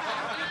true?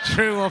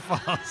 True or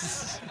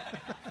false?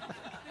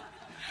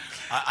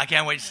 I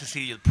can't wait to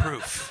see the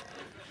proof.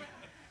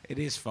 It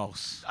is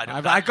false.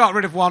 I got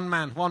rid of one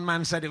man. One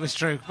man said it was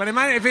true. But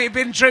if it had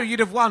been true, you'd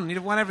have won. You'd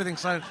have won everything.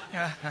 So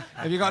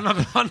have you got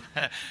another one?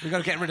 We've got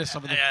to get rid of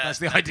some of them. That's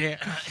the idea.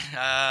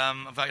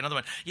 I've got another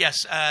one.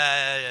 Yes.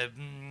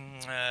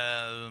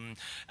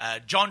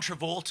 John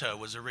Travolta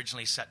was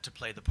originally set to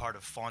play the part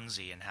of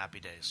Fonzie in Happy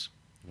Days.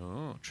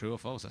 Oh, true or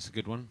false? That's a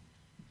good one.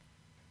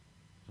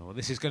 Oh, well,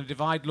 this is going to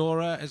divide.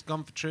 Laura has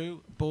gone for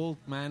true. Bald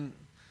man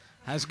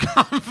has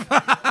gone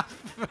for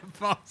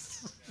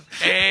false.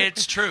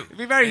 It's true. It'd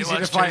be very easy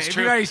to find. It'd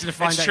be very easy to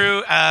find. It's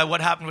true.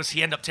 What happened was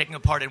he ended up taking a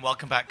part in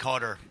Welcome Back,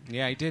 Kotter.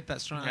 Yeah, he did.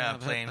 That's right. Yeah,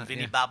 playing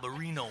Vinnie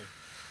Barbarino.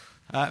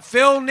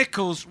 Phil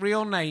Nichols'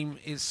 real name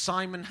is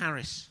Simon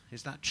Harris.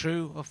 Is that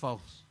true or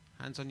false?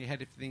 Hands on your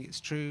head if you think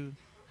it's true.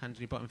 Hands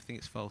on your bottom if you think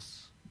it's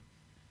false.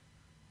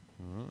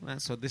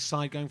 That's what this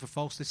side going for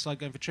false, this side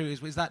going for true.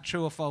 Is that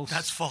true or false?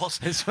 That's false.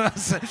 It's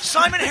false.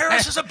 Simon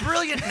Harris is a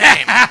brilliant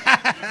name.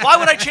 Why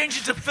would I change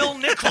it to Phil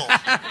Nickel?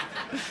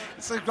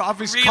 It's a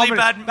obvious Really comedy,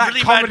 bad, that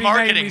really comedy bad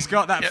marketing. name he's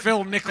got, that Yeah.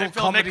 Phil Nickel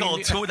Phil comedy.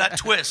 Nickel, that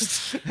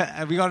twist.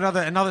 Have we got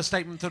another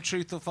statement of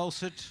truth or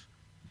falsehood?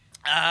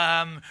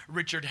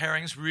 Richard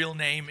Herring's real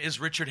name is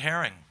Richard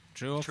Herring.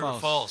 True or True or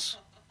false?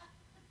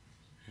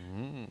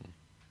 false?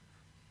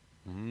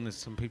 There's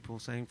some people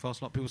saying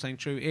false, a lot of people saying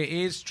true. It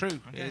is true.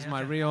 It is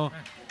my okay. real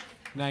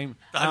name.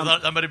 I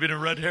thought that might have been a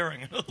red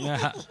herring.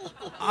 Yeah.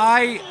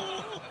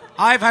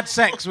 I've had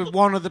sex with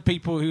one of the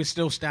people who is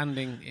still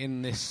standing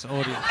in this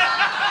audience.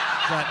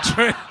 Is that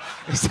true?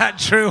 Is that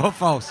true or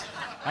false?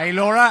 Hey,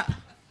 Laura.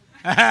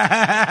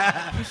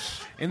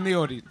 In the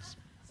audience.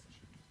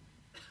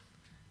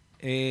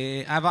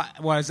 Have I?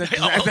 Well, is that,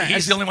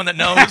 He's the only one that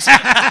knows.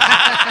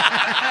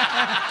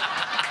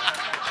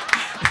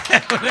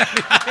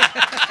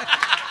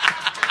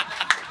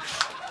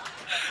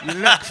 You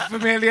look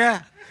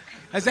familiar.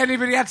 Has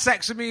anybody had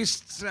sex with me?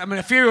 I mean,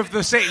 a few of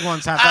the sitting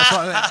ones have. That's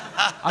what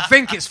I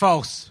think it's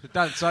false.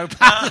 Don't so.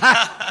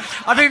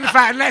 I think, in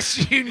fact,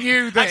 unless you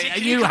knew that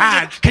Actually, you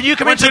had. can you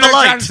come once into you the looked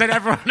light? around and said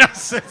everyone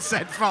else had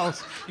said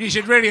false. You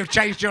should really have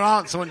changed your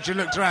answer once you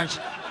looked around.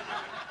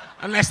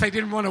 Unless they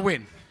didn't want to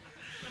win.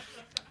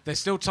 There's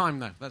still time,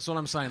 though. That's all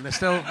I'm saying. There's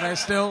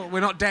still.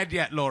 We're not dead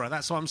yet, Laura.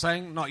 That's what I'm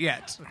saying. Not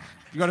yet.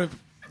 You're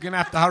gonna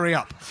have to hurry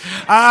up.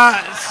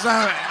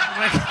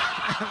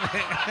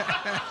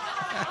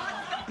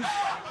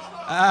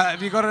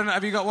 Have you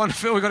got one,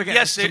 Phil? We've got to get.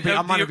 Yes, some people.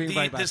 I might have been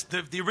very bad.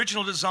 the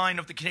original design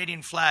of the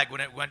Canadian flag, when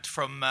it went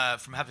from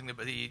having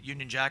the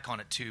Union Jack on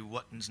it to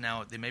what is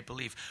now the Maple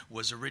Leaf,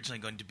 was originally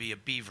going to be a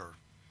beaver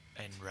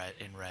in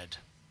red.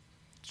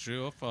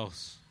 True or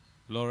false?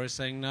 Laura is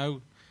saying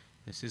no.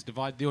 This is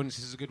divide the audience.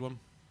 This is a good one.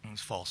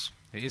 It's false.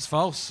 It is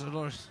false.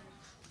 Laura.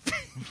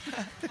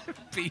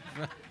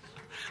 Beaver.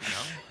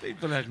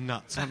 People are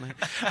nuts, aren't they?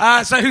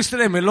 So who's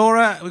still in? With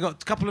Laura. We've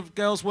got a couple of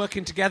girls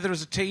working together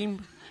as a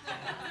team,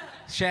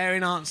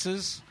 sharing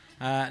answers.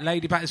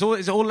 Lady back. Is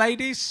it all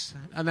ladies?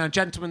 And then a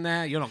gentleman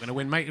there. You're not going to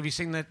win, mate. Have you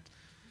seen the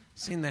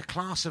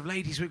class of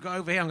ladies we've got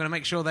over here? I'm going to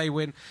make sure they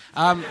win.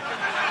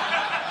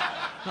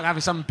 Not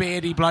having some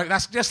beardy bloke.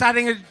 That's just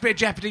adding a bit of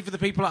jeopardy for the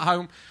people at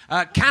home.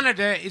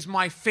 Canada is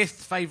my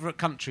 5th favourite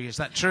country. Is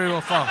that true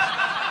or false?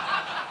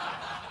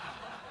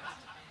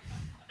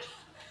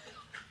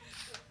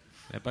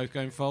 They're both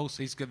going false.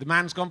 The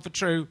man's gone for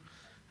true.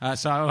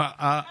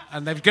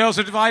 And the girls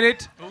are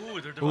divided. Ooh,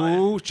 they're divided.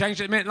 Ooh,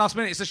 changed it last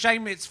minute. It's a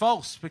shame it's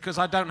false because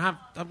I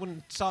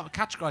wouldn't start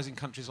categorising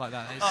countries like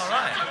that. All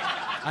right.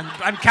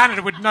 And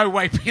Canada would no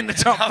way be in the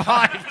top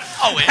 5.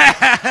 Oh,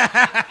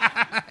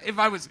 yeah. If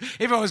I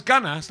was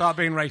gonna start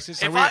being racist.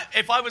 So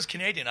If I was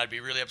Canadian, I'd be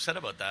really upset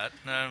about that.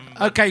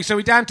 Okay, so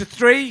we're down to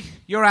 3.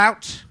 You're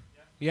out.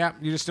 Yeah,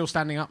 you're just still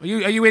standing up. Are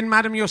you in,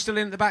 madam? You're still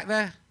in at the back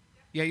there?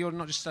 Yeah, you're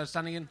not just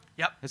standing in?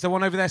 Yep. Is there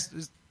one over there?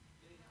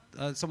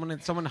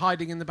 Someone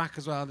hiding in the back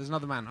as well. There's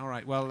another man. All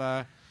right, well,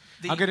 I'll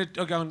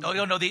go on.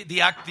 Oh, no,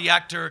 the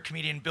actor,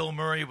 comedian Bill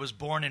Murray was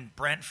born in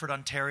Brantford,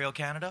 Ontario,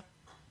 Canada.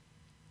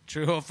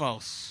 True or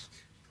false?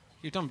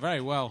 You've done very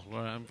well.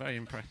 I'm very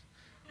impressed.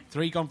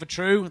 3 gone for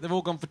true. They've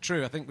all gone for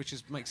true, I think, which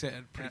makes it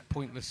a pretty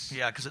pointless.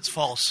 Yeah, because it's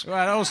false.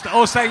 Well,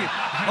 all stay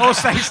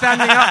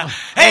standing up.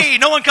 Hey,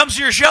 no one comes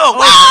to your show.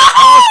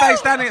 All stay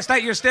standing up.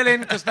 State you're still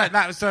in because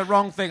that was the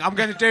wrong thing. I'm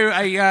going to do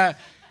a.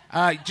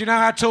 Do you know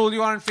how tall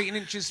you are in feet and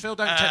inches, Phil?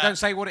 Don't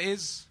say what it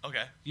is.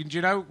 Okay. Do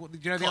you know? Do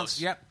you know the Close.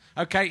 answer? Yep.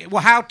 Okay.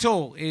 Well, how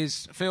tall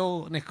is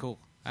Phil Nickel?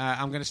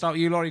 I'm going to start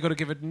with you, Laura. You've got to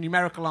give a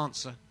numerical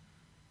answer.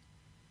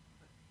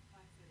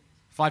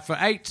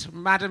 5'8",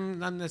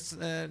 madam, and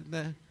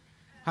the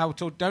how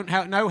tall?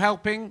 No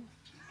helping.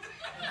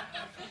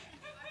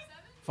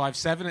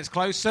 5'7". It's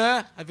close,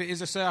 sir. If it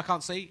is a sir, I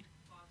can't see.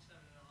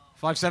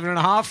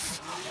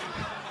 5'7.5".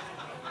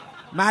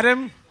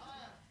 Madam.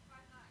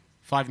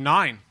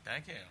 5'9".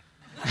 Thank you.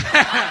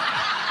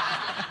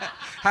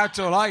 How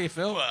tall are you,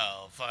 Phil?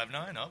 Well,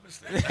 5'9",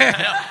 obviously.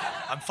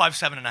 I'm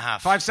 5'7.5".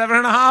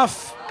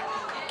 5'7.5".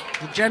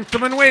 The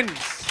gentleman wins.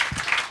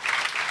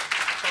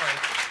 Sorry.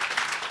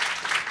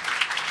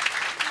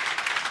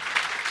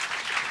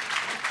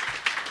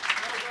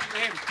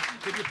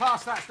 Could you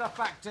pass that stuff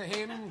back to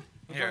him?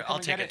 Here, I'll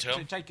take it to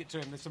him. Take it to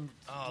him. There's some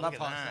Oh, love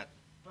look at hearts that.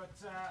 there. But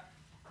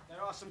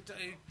there are some. Are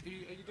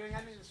you doing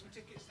anything? There's some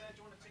tickets there. Do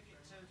you want a ticket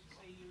to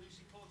see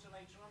Lucy Porter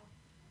later on?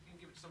 You can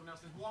give it to someone else.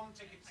 There's one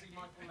ticket to see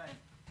Michael Legg.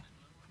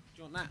 Do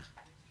you want that?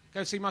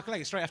 Go see Michael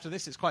Legg. Straight after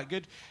this, it's quite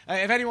good.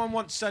 If anyone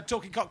wants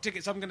Talking Cock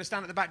tickets, I'm going to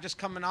stand at the back. Just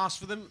come and ask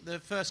for them. The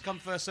first come,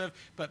 first serve.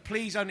 But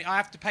please, I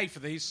have to pay for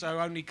these, so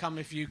only come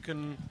if you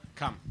can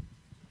come.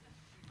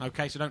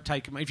 Okay, so don't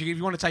take them. If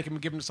you want to take them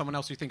and give them to someone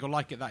else who you think will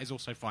like it, that is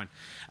also fine.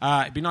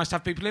 It'd be nice to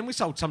have people in. We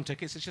sold some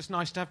tickets. It's just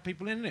nice to have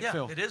people in, isn't it, Yeah,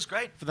 Phil? it is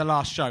great. For the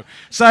last show.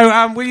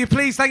 So, will you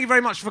please, thank you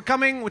very much for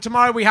coming. Well,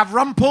 tomorrow we have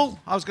Rumpel.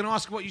 I was going to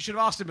ask what you should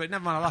have asked him, but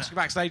never mind, I'll ask you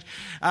backstage.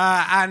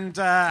 And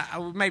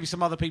maybe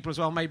some other people as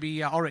well.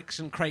 Maybe Oryx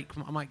and Craig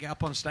I might get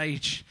up on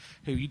stage,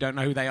 who you don't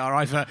know who they are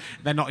either.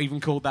 They're not even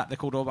called that. They're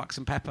called Orbucks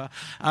and Pepper.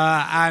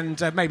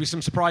 And maybe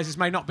some surprises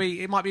may not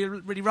be. It might be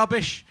really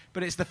rubbish,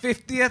 but it's the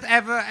 50th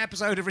ever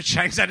episode of Rich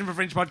Herring's Edinburgh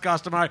Fringe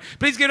podcast tomorrow.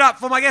 Please give it up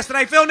for my guests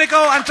today, Phil Nichol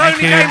and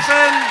Tony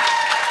Jameson.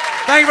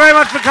 Thank you very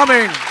much for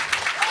coming.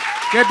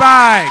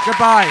 Goodbye.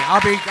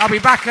 I'll be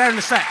back there in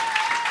a sec.